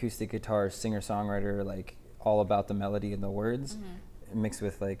the acoustic guitar singer-songwriter, like all about the melody and the words, mixed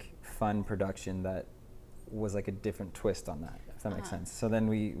with like fun production that was like a different twist on that, if that makes sense. So then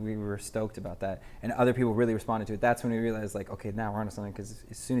we were stoked about that, and other people really responded to it. That's when we realized, like, okay, now we're onto something, because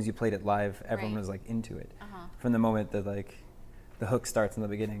as soon as you played it live, everyone was like into it. From the moment that like the hook starts in the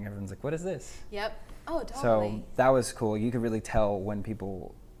beginning, everyone's like, what is this? Yep. Oh, totally. So that was cool. You could really tell when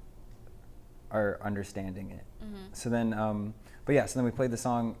people are understanding it. So then, but yeah, so then we played the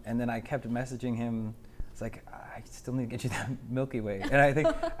song, and then I kept messaging him. It's like, I still need to get you that Milky Way. And I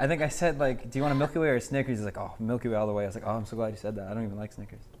think I said, like, do you want a Milky Way or a Snickers? He's like, oh, Milky Way all the way. I was like, oh, I'm so glad you said that. I don't even like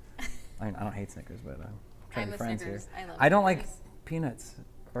Snickers. I mean, I don't hate Snickers, but I'm trying to be friends Snickers. here. I love I don't Snickers. like peanuts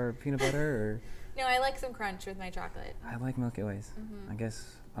or peanut butter or. No, I like some crunch with my chocolate. I like Milky Ways. I'm guessing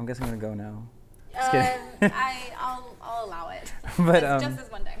I'm gonna go now. I'll allow it. But just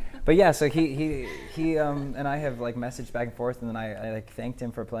this one time. But yeah, so he and I have like messaged back and forth, and then I like thanked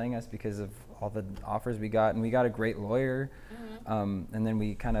him for playing us because of all the offers we got, and we got a great lawyer, and then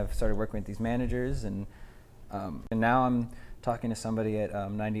we kind of started working with these managers, and now I'm talking to somebody at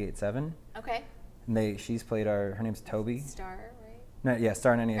 98.7. Okay. And she's played her name's Toby. Star, right? No, yeah,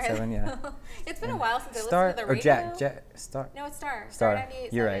 Star 98.7, yeah. It's been a while since I Star, listened to the radio. or Jack, Star. No, it's Star. Star.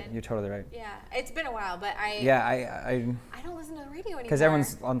 98.7. You're right. You're totally right. Yeah, it's been a while, but I don't listen to the radio anymore. Because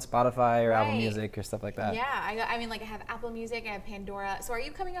everyone's on Spotify or Apple Right. Music or stuff like that. Yeah, I mean, like, I have Apple Music, I have Pandora. So are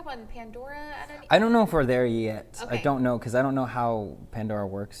you coming up on Pandora at any? I don't know if we're there yet. Okay. I don't know, because I don't know how Pandora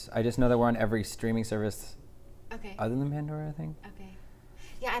works. I just know that we're on every streaming service Okay. other than Pandora, I think. Okay.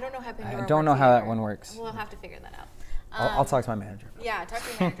 Yeah, I don't know how Pandora works. I don't know how that either. one works. We'll have to figure that out. I'll talk to my manager. Yeah, talk to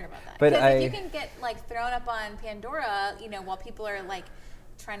your manager about that. But Because if you can get like thrown up on Pandora, you know, while people are like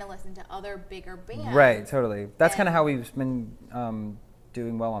trying to listen to other bigger bands. Right, totally. That's kind of how we've been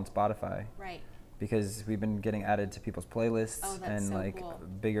doing well on Spotify. Right. Because we've been getting added to people's playlists and so like cool.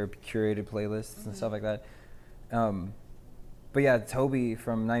 bigger curated playlists and stuff like that. But yeah, Toby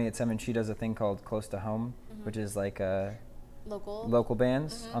from 98.7, she does a thing called Close to Home, which is like local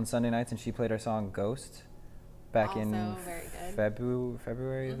bands on Sunday nights, and she played our song Ghost back in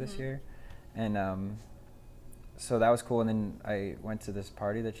February of this year. And so that was cool. And then I went to this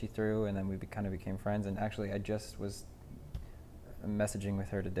party that she threw, and then we kind of became friends. And actually, I just was messaging with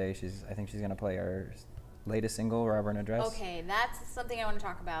her today. I think she's going to play our latest single, Robber in a Dress. Okay, that's something I want to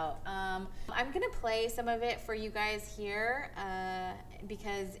talk about. I'm going to play some of it for you guys here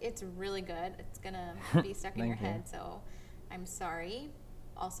because it's really good. It's going to be stuck in your head, so I'm sorry.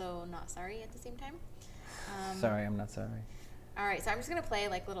 Also not sorry at the same time. Sorry, I'm not sorry. All right, so I'm just going to play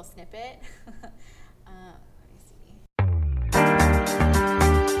like a little snippet. Let me see.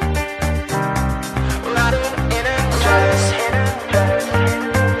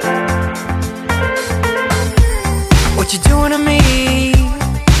 What you doing to me?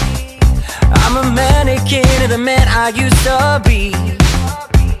 I'm a mannequin of the man I used to be.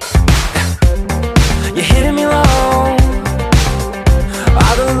 You're hitting me low.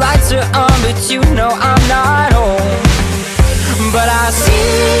 All the lights are on, but you know I'm not home. But I see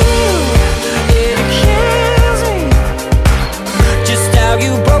you, it kills me. Just how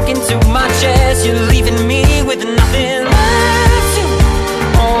you broke into my chest. You're leaving me with nothing left to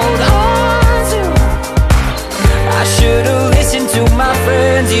hold on to. I should've listened to my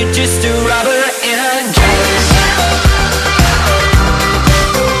friends. You're just a robber in a dress.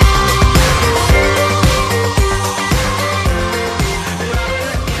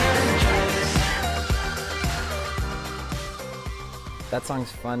 That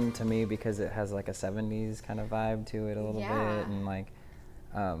song's fun to me because it has like a 70s kind of vibe to it a little bit, and like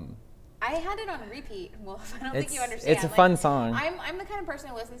I had it on repeat, Wolf. I don't think you understand. It's a fun song. I'm the kind of person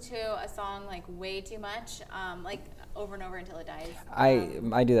who listens to a song like way too much, like over and over until it dies.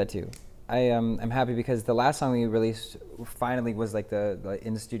 I do that too. I'm happy because the last song we released finally was like the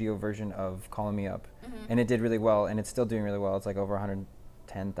in the studio version of Calling Me Up, and it did really well, and it's still doing really well. It's like over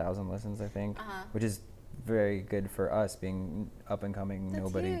 110,000 listens, I think, which is very good for us being up and coming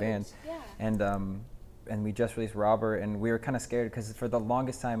nobody bands. Yeah. And we just released Robber, and we were kind of scared because for the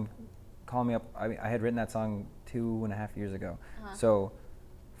longest time, Call Me Up, I had written that song 2.5 years ago. So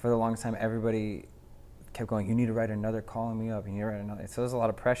for the longest time, everybody kept going, you need to write another Calling Me Up, you need to write another. So there's a lot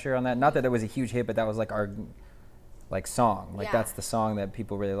of pressure on that. Not that it was a huge hit, but that was like our like song. Like that's the song that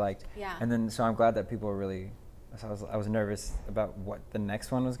people really liked. Yeah. And then so I'm glad that people were really, so I was nervous about what the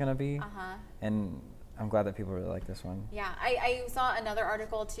next one was gonna be. And I'm glad that people really like this one. Yeah, I saw another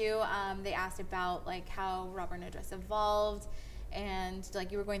article too. They asked about like how Robert No Dress evolved, and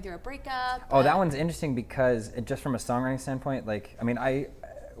like you were going through a breakup. Oh, that one's interesting because just from a songwriting standpoint, like I mean,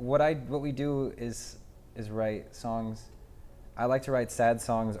 what we do is write songs. I like to write sad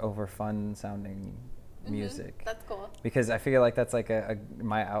songs over fun sounding music. That's cool. Because I feel like that's like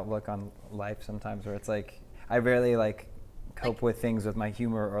my outlook on life sometimes, where it's like I rarely like cope with things with my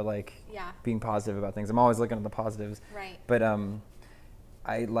humor or like being positive about things. I'm always looking at the positives. Right. But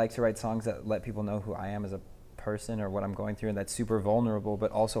I like to write songs that let people know who I am as a person or what I'm going through, and that's super vulnerable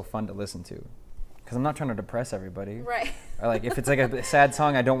but also fun to listen to. Because I'm not trying to depress everybody. Right. Or like if it's like a sad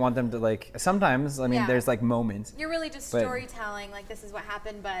song, I don't want them to like. Sometimes I mean, there's like moments. You're really just storytelling, like this is what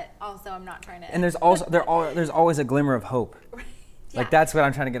happened, but also I'm not trying to. And there's also there's always a glimmer of hope. Right. Like that's what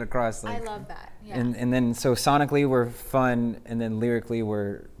I'm trying to get across. Like, I love that. Yeah. And then so sonically we're fun, and then lyrically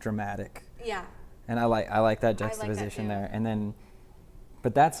we're dramatic. Yeah. And I like that juxtaposition there. And then,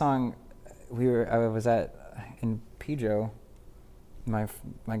 but that song, I was in Pijo. My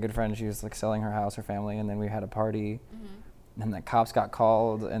good friend, she was like selling her house, her family, and then we had a party, and the cops got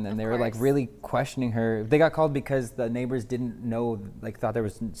called, and then they were like really questioning her. They got called because the neighbors didn't know, like thought there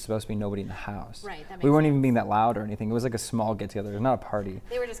was supposed to be nobody in the house. Right. That makes we weren't sense. even being that loud or anything. It was like a small get together. It was not a party.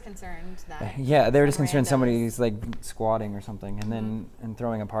 They were just concerned that. Yeah, they were just concerned somebody's like squatting or something, and then and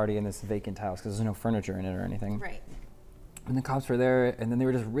throwing a party in this vacant house because there's no furniture in it or anything. Right. And the cops were there, and then they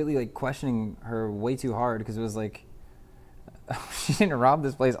were just really like questioning her way too hard because it was like. She didn't rob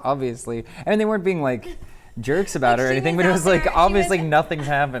this place, obviously. And they weren't being like jerks about her or anything, but it was like obviously nothing's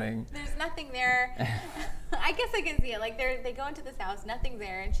happening. There's nothing there. I guess I can see it. Like they go into this house, nothing's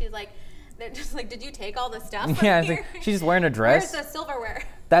there, and she's like, they're just like, did you take all the stuff? Yeah, it's like, she's just wearing a dress. Where's the silverware?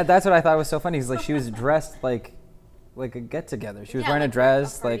 That's what I thought was so funny. Is like she was dressed like a get together. She was wearing a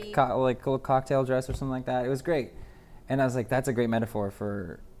dress, like a little cocktail dress or something like that. It was great, and I was like, that's a great metaphor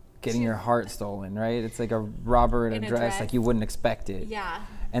for getting your heart stolen, right? It's like a robber in a dress, like you wouldn't expect it. Yeah.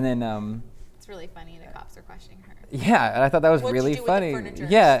 And then it's really funny. The cops are questioning her. Yeah, and I thought that was really funny.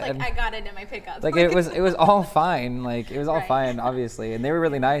 Yeah, like I got it in my pickup. Like it was all fine. Like it was all fine, obviously, and they were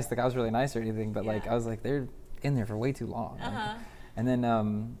really nice. The guy was really nice or anything, but like I was like, they're in there for way too long. Like, and then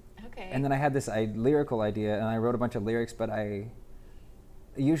and then I had this lyrical idea, and I wrote a bunch of lyrics, but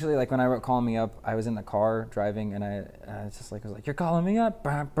usually like when I wrote Calling Me Up, I was in the car driving, and I was just like, you're calling me up,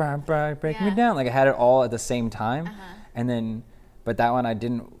 break me down. Like I had it all at the same time, and then, but that one I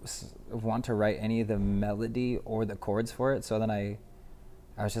didn't want to write any of the melody or the chords for it. So then I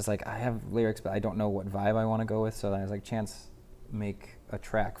was just like, I have lyrics, but I don't know what vibe I want to go with. So then I was like, Chance, make a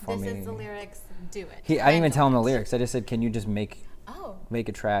track for me. This is the lyrics, do it. I didn't even tell him the lyrics. I just said, can you just make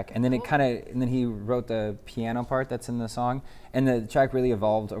a track? And then and then he wrote the piano part that's in the song, and the track really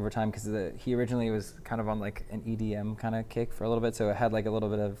evolved over time because he originally was kind of on like an EDM kind of kick for a little bit, so it had like a little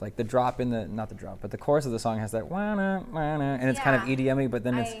bit of like the drop in the, not the drop, but the chorus of the song has that wah-na, wah-na, and it's kind of EDM-y, but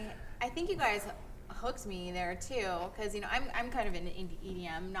then I think you guys hooked me there too, because I'm kind of in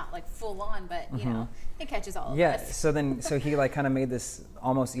EDM, not like full on, but you know it catches all of us. So he like kind of made this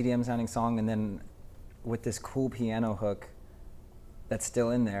almost EDM sounding song, and then with this cool piano hook that's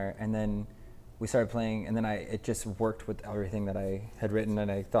still in there, and then we started playing, and then it just worked with everything that I had written, and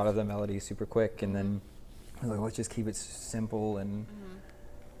I thought of the melody super quick, and then I was like, let's just keep it simple and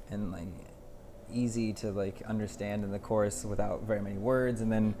like easy to like understand in the chorus without very many words. And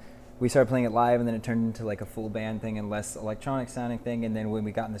then we started playing it live, and then it turned into like a full band thing and less electronic sounding thing. And then when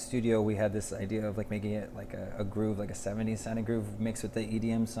we got in the studio, we had this idea of like making it like a groove, like a 70s sounding groove mixed with the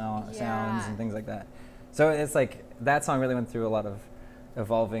EDM sounds and things like that. So it's like that song really went through a lot of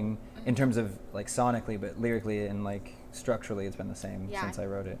evolving in terms of like sonically, but lyrically and like structurally it's been the same since I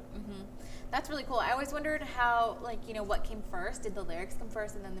wrote it. That's really cool. I always wondered how, like, what came first. Did the lyrics come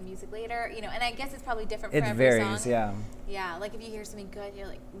first and then the music later? And I guess it's probably different for every song. It varies, Yeah, like if you hear something good, you're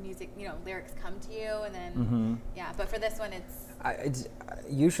like, music, lyrics come to you, and then, but for this one, it's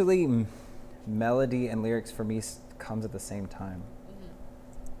usually melody and lyrics for me comes at the same time.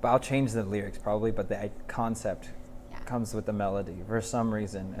 But I'll change the lyrics probably, but the concept comes with the melody for some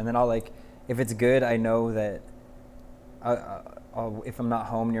reason. And then I'll like, if it's good, I know that if I'm not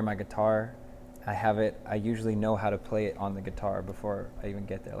home near my guitar, I have it. I usually know how to play it on the guitar before I even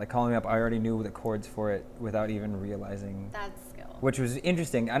get there. Like Calling Me Up, I already knew the chords for it without even realizing. That's skill. Which was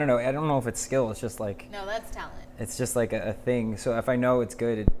interesting. I don't know if it's skill. It's just like. No, that's talent. It's just like a thing. So if I know it's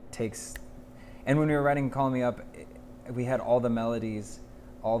good, And when we were writing Call Me Up, we had all the melodies,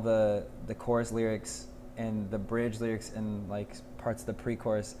 all the chorus lyrics and the bridge lyrics and like parts of the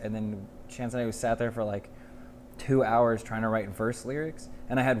pre-chorus, and then Chance and I sat there for like 2 hours trying to write verse lyrics,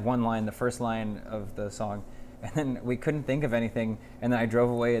 and I had one line, the first line of the song, and then we couldn't think of anything, and then I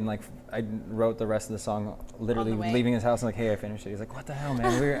drove away and like I wrote the rest of the song literally leaving his house and like, hey, I finished it. He's like, what the hell,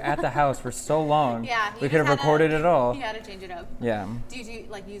 man? We were at the house for so long. Yeah, we could have recorded it all. You had to change it up. Yeah. Do you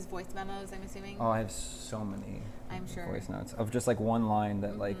like use voice memos, I'm assuming? Oh, I have so many I'm sure. voice notes of just like one line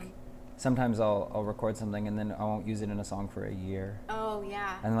that like sometimes I'll record something and then I won't use it in a song for a year. Oh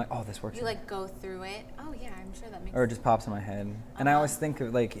yeah. And I'm like, oh, this works. You like go through it. Oh yeah, I'm sure that makes Or it just pops in my head. And I always think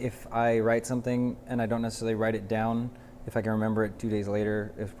of like if I write something and I don't necessarily write it down, if I can remember it 2 days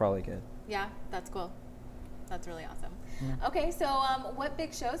later, it's probably good. Yeah, that's cool. That's really awesome. Okay, so what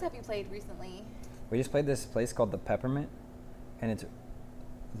big shows have you played recently? We just played this place called the Peppermint, and it's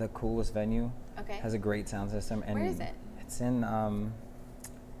the coolest venue. Okay. Has a great sound system. And where is it? It's in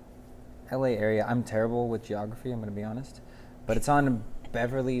LA area. I'm terrible with geography, I'm going to be honest. But it's on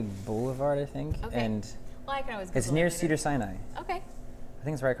Beverly Boulevard, I think. Okay. And Well, I can always it's Google near it later. Cedar Sinai. Okay. I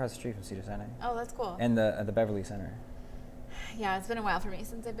think it's right across the street from Cedar Sinai. Oh, that's cool. And the Beverly Center. Yeah, it's been a while for me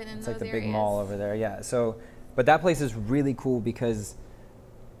since I've been in It's those like the areas. big mall over there. Yeah. So, but that place is really cool because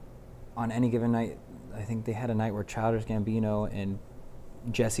on any given night, I think they had a night where Childish Gambino and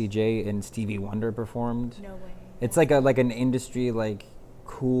Jessie J and Stevie Wonder performed. No way. It's like an industry like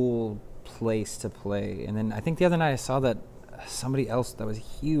cool place to play. And then I think the other night I saw that somebody else that was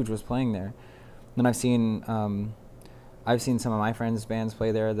huge was playing there. Then I've seen some of my friends' bands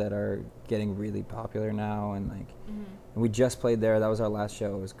play there that are getting really popular now, and like and we just played there. That was our last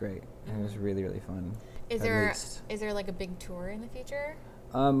show. It was great. And it was really, really fun. Is At there like a big tour in the future?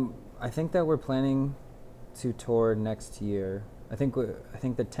 I think that we're planning to tour next year. I think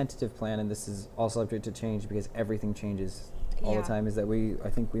the tentative plan, and this is all subject to change because everything changes all the time, is that I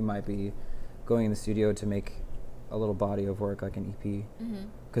think we might be going in the studio to make a little body of work, like an EP.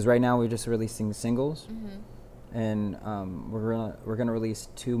 Because right now we're just releasing singles, and we're gonna release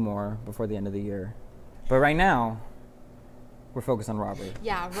 2 more before the end of the year. But right now, we're focused on Robert.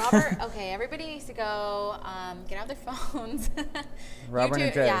 Yeah, Robert. Okay, everybody needs to go get out their phones. Robert YouTube, an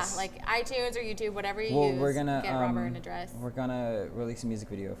address. Yeah, like iTunes or YouTube, whatever you Well, use. we're gonna get Robert an address. We're gonna release a music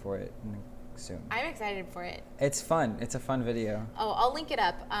video for it soon. I'm excited for it. It's fun. It's a fun video. Oh, I'll link it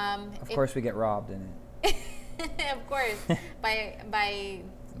up. Of course, we get robbed in it. Of course, by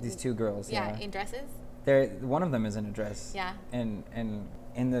These 2 girls. yeah, in dresses. One of them is in a dress. Yeah. And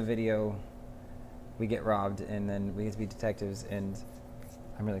in the video, we get robbed, and then we get to be detectives, and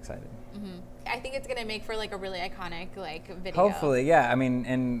I'm really excited. I think it's gonna make for like a really iconic like video. Hopefully, yeah. I mean,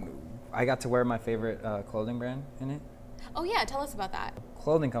 and I got to wear my favorite clothing brand in it. Oh yeah, tell us about that.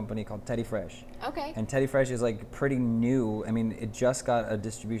 Clothing company called Teddy Fresh. Okay. And Teddy Fresh is like pretty new. I mean, it just got a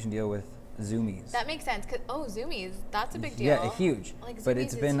distribution deal with Zoomies. That makes sense. Zoomies, that's a big deal. Yeah, huge. Like, but Zoomies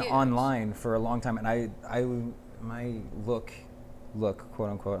it's is been huge. online for a long time, and my look, quote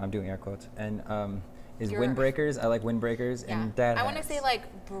unquote, I'm doing air quotes, and is windbreakers. I like windbreakers and dad hats. I want to say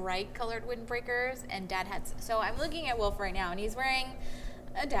like bright colored windbreakers and dad hats. So I'm looking at Wolf right now, and he's wearing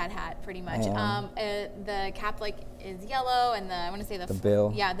a dad hat pretty much. The cap like is yellow, and I want to say the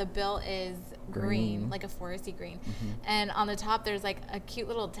bill. Yeah, the bill is green, like a foresty green. And on the top there's like a cute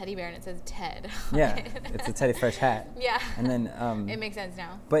little teddy bear, and it says Ted. Yeah, it's a Teddy Fresh hat. Yeah. And then it makes sense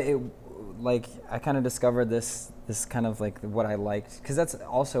now. But like I kind of discovered this kind of like what I liked, because that's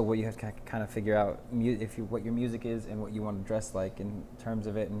also what you have to kind of figure out what your music is and what you want to dress like in terms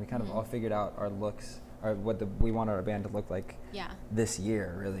of it, and we kind of all figured out our looks or what we want our band to look like this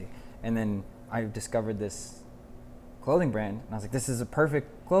year really. And then I discovered this clothing brand, and I was like, this is a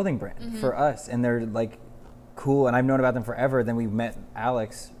perfect clothing brand for us, and they're like cool, and I've known about them forever. Then we met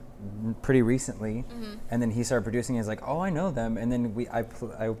Alex pretty recently, and then he started producing. He's like, oh, I know them. And then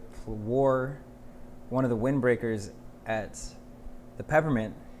I wore one of the windbreakers at the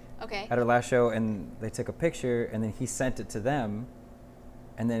Peppermint at our last show, and they took a picture, and then he sent it to them,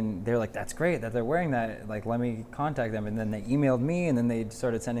 and then they're like, that's great that they're wearing that, like let me contact them. And then they emailed me, and then they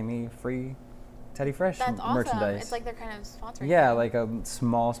started sending me free Teddy Fresh merchandise. Awesome. It's like they're kind of sponsoring. Yeah, like a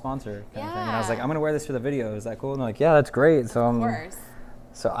small sponsor kind of thing. And I was like, Yeah. I'm gonna wear this for the video. Is that cool? And they're like, yeah, that's great. So Of course.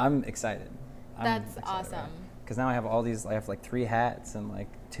 So I'm excited. That's awesome. Because now I have all these. I have like 3 hats and like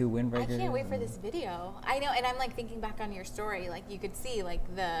 2 windbreakers. I can't wait for this video. I know, and I'm like thinking back on your story, like you could see like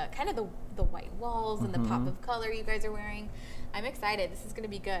the kind of the white walls and the pop of color you guys are wearing. I'm excited. This is going to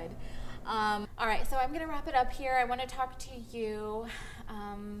be good. All right, so I'm going to wrap it up here. I want to talk to you.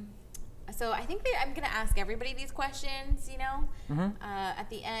 So I think that I'm going to ask everybody these questions, you know, at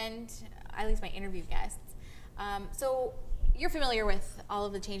the end. at least my interview guests. So you're familiar with all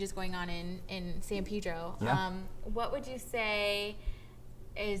of the changes going on in San Pedro. Yeah. What would you say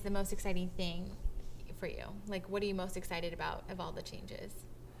is the most exciting thing for you? Like, what are you most excited about of all the changes?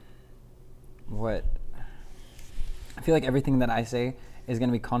 What? I feel like everything that I say is going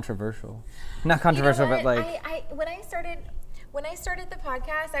to be controversial. Not controversial, but like. When I started the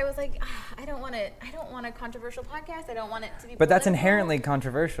podcast, I was like, I don't want a controversial podcast. I don't want it to be. But that's political. inherently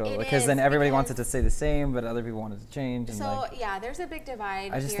controversial because then everybody wants it to stay the same, but other people want it to change. And so yeah, there's a big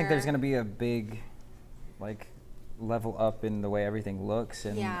divide. I just think there's going to be a big, like, level up in the way everything looks,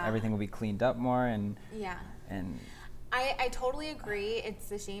 and everything will be cleaned up more, and and. I totally agree.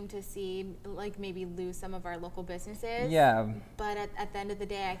 It's a shame to see, like, maybe lose some of our local businesses. Yeah. But at the end of the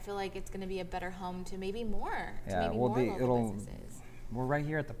day, I feel like it's going to be a better home to maybe more. Yeah. To maybe more local businesses. We're right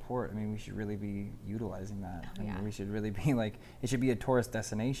here at the port. I mean, we should really be utilizing that. Oh, yeah. And we should really be like, it should be a tourist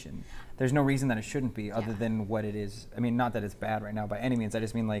destination. There's no reason that it shouldn't be other than what it is. I mean, not that it's bad right now by any means. I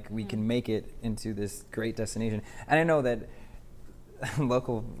just mean, like, we can make it into this great destination. And I know that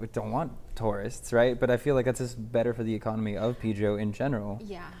local don't want tourists, right? But I feel like that's just better for the economy of Pedro in general.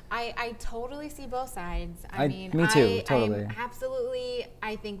 Yeah, I totally see both sides. Me too, totally.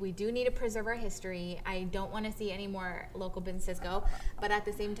 I think we do need to preserve our history. I don't want to see any more local businesses go, but at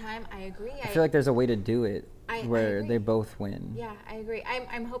the same time, I agree. I feel like there's a way to do it where I they both win. Yeah, I agree.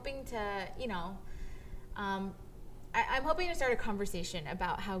 I'm hoping to, I'm hoping to start a conversation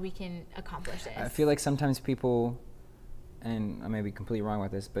about how we can accomplish this. I feel like sometimes people, and I may be completely wrong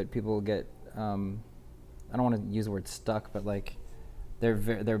with this, but people get, I don't want to use the word stuck, but like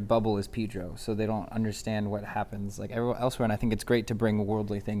their bubble is Pedro, so they don't understand what happens like everywhere elsewhere. And I think it's great to bring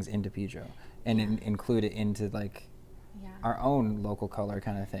worldly things into Pedro and include it into like our own local color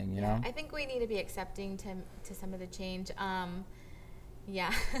kind of thing, you know? I think we need to be accepting to some of the change. I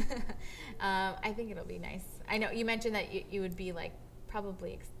think it'll be nice. I know you mentioned that you would be like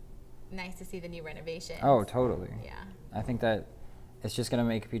probably nice to see the new renovation. Oh, totally. Yeah. I think that it's just going to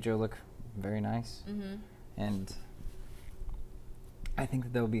make Pedro look very nice. Mm-hmm. And I think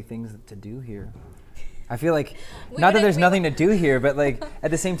that there'll be things to do here. I feel like, not that there's nothing to do here, but like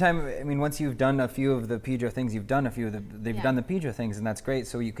at the same time, I mean, once you've done a few of the Pedro things, you've done a few of they've done the Pedro things, and that's great.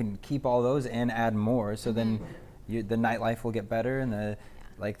 So you can keep all those and add more. So then the nightlife will get better, and the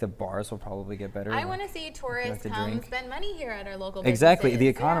bars will probably get better. I want to see tourists come spend money here at our local businesses. Exactly. The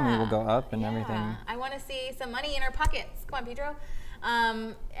economy will go up and everything. I want to see some money in our pockets. Come on, Pedro.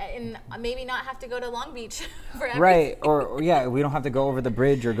 And maybe not have to go to Long Beach for everything. Right. Or we don't have to go over the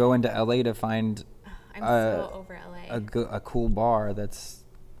bridge or go into LA to find I'm so over LA. A cool bar that's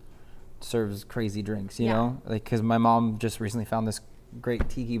serves crazy drinks, you know? Like, because my mom just recently found this great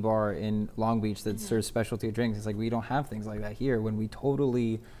tiki bar in Long Beach that serves specialty drinks. It's like we don't have things like that here when we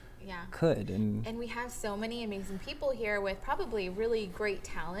totally could. And we have so many amazing people here with probably really great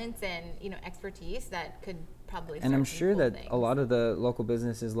talents and expertise that could probably and I'm sure that things. A lot of the local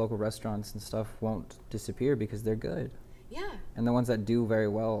businesses, local restaurants and stuff won't disappear because they're good. Yeah. And the ones that do very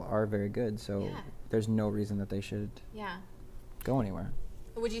well are very good. So there's no reason that they should go anywhere.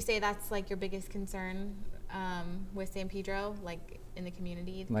 Would you say that's like your biggest concern with San Pedro, like in the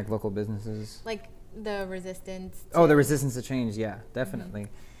community? Like local businesses? Like the resistance. The resistance to change. Yeah, definitely.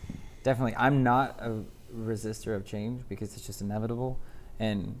 Definitely. I'm not a resistor of change because it's just inevitable.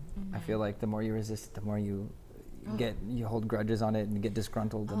 And I feel like the more you resist it, the more you hold grudges on it and get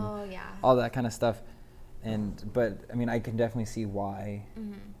disgruntled and all that kind of stuff. But I mean, I can definitely see why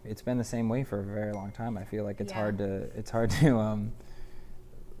it's been the same way for a very long time. I feel like it's hard to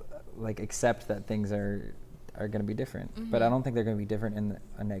like accept that things are going to be different, but I don't think they're going to be different in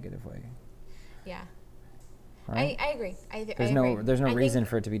a negative way. Yeah, right? I agree. There's no reason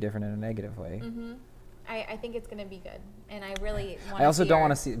for it to be different in a negative way. I think it's going to be good, and I really want. I also don't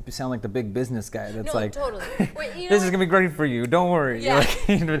want to sound like the big business guy that's totally. This is going to be great for you. Don't worry. Yeah.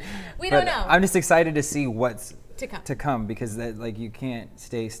 We don't know. I'm just excited to see what's to come because you can't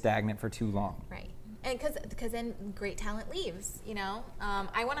stay stagnant for too long. Right. And because then great talent leaves,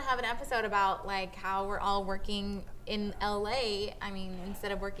 I want to have an episode about like how we're all working in LA. I mean,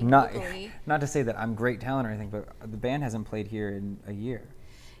 instead of working locally. Not to say that I'm great talent or anything, but the band hasn't played here in a year.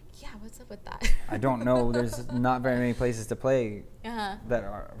 Yeah, what's up with that? I don't know. There's not very many places to play that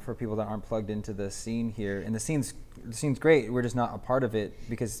are for people that aren't plugged into the scene here. And the scene's great. We're just not a part of it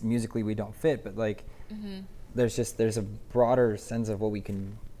because musically we don't fit. But like, there's a broader sense of what we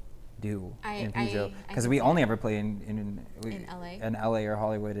can do in Pedro because we only ever play in LA or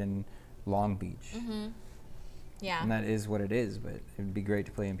Hollywood and Long Beach. Yeah, and that is what it is. But it would be great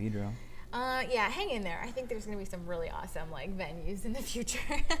to play in Pedro. Yeah, hang in there. I think there's going to be some really awesome like venues in the future.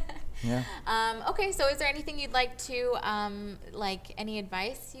 Yeah. Okay, so is there anything you'd like to, like any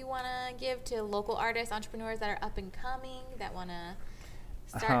advice you want to give to local artists, entrepreneurs that are up and coming, that want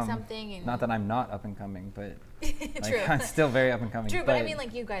to start something? And Not that I'm not up and coming, but True. like, I'm still very up and coming. True, but I mean,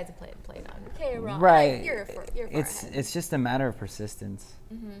 like you guys have played on K-Rock. Right. Like, you're far ahead. It's just a matter of persistence.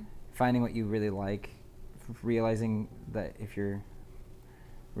 Mm-hmm. Finding what you really like, realizing that if you're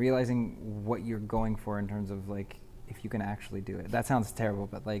realizing what you're going for in terms of like if you can actually do it. That sounds terrible,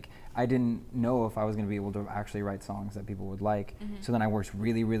 but like I didn't know if I was going to be able to actually write songs that people would like. Mm-hmm. So then I worked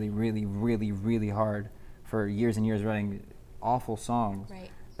really, really, really, really, really hard for years and years writing awful songs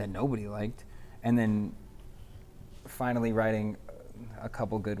that nobody liked, and then finally writing a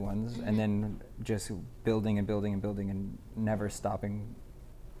couple good ones, and then just building and building and building and never stopping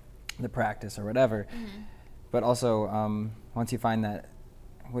the practice or whatever. But also once you find that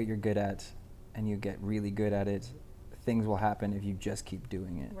what you're good at and you get really good at it, things will happen if you just keep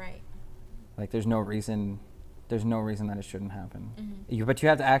doing it. Right. Like there's no reason that it shouldn't happen. But you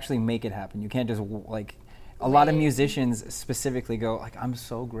have to actually make it happen. You can't just like a lot of musicians specifically go like, I'm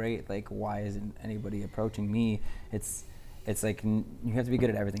so great, like why isn't anybody approaching me? It's like you have to be good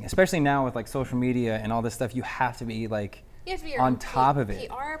at everything, especially now with like social media and all this stuff. You have to be like You have to be your on top of it.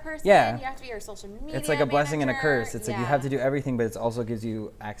 PR person. Yeah. You have to be your social media It's like a blessing and a manager. curse. It's like you have to do everything, but it also gives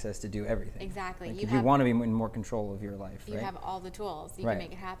you access to do everything. Exactly. Like You if you have- want to be in more control of your life, You right? have all the tools. You Right. can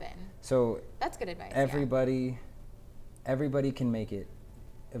make it happen. So That's good advice. everybody can make it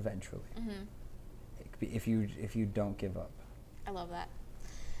eventually. If you don't give up. I love that.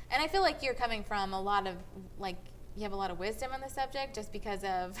 And I feel like you're coming from a lot of, like, you have a lot of wisdom on the subject just because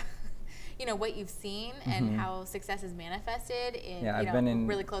of, you know, what you've seen and how success is manifested in, Yeah, you I've know, been in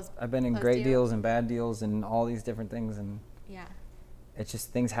really close. I've been in close great to you. deals and bad deals and all these different things, and Yeah. it's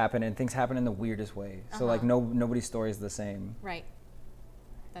just things happen, and things happen in the weirdest way. So like nobody's story is the same, Right.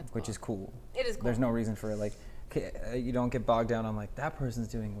 That's which cool. is cool. It is cool. There's no reason for it. Like you don't get bogged down on like that person's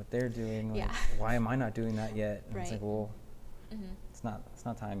doing what they're doing. Like, Yeah. why am I not doing that yet? And It's Right. like, well, it's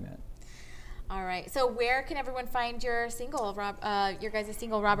not time yet. All right. So where can everyone find your single, your guys'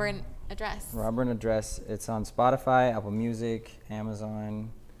 single, Robber and Address? Robber and Address. It's on Spotify, Apple Music,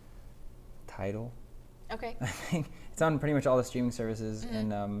 Amazon, Tidal. Okay. I think it's on pretty much all the streaming services,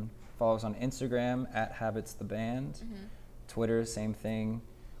 and follow us on Instagram @HabitsTheBand. Twitter, same thing.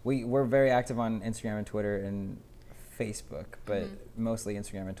 We're very active on Instagram and Twitter and Facebook, but mostly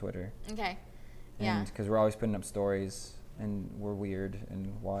Instagram and Twitter. Okay. Yeah. And because we're always putting up stories, and we're weird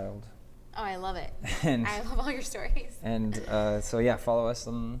and wild. Oh, I love it. And I love all your stories. and so yeah, follow us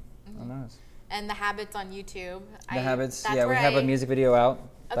on those. And The Habits on YouTube. The Habits. that's Yeah, we where have a music video out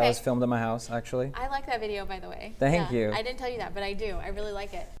that Okay. was filmed at my house, actually. I like that video, by the way. Thank Yeah, you. I didn't tell you that, but I do. I really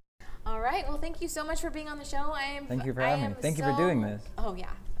like it. All right. Well, thank you so much for being on the show. Thank you for having me. Thank you for doing this. Oh yeah.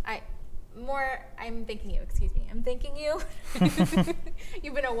 I'm thanking you. Excuse me. I'm thanking you.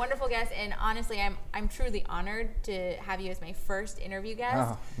 You've been a wonderful guest, and honestly, I'm truly honored to have you as my first interview guest.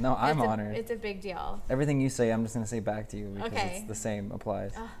 Oh, no, I'm honored. It's a big deal. Everything you say, I'm just going to say back to you because Okay. it's the same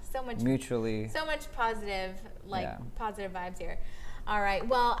applies. Oh, so much Mutually. So much positive, Yeah. positive vibes here. All right.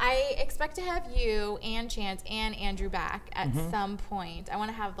 Well, I expect to have you and Chance and Andrew back at some point. I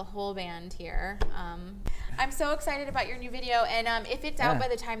want to have the whole band here. I'm so excited about your new video, and if it's out by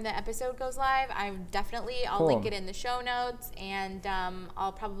the time the episode goes live, I'll Cool. link it in the show notes, and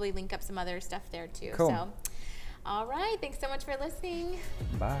I'll probably link up some other stuff there too. Cool. So, all right. Thanks so much for listening.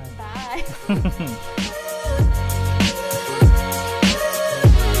 Bye. Bye.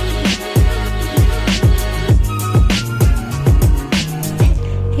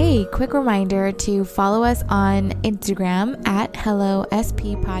 Hey, quick reminder to follow us on Instagram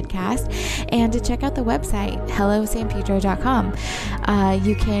 @HelloSPPodcast and to check out the website, hellosanpedro.com.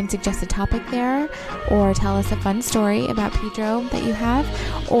 You can suggest a topic there or tell us a fun story about Pedro that you have,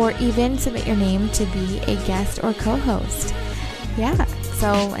 or even submit your name to be a guest or co-host. Yeah,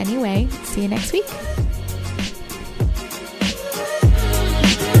 so anyway, see you next week.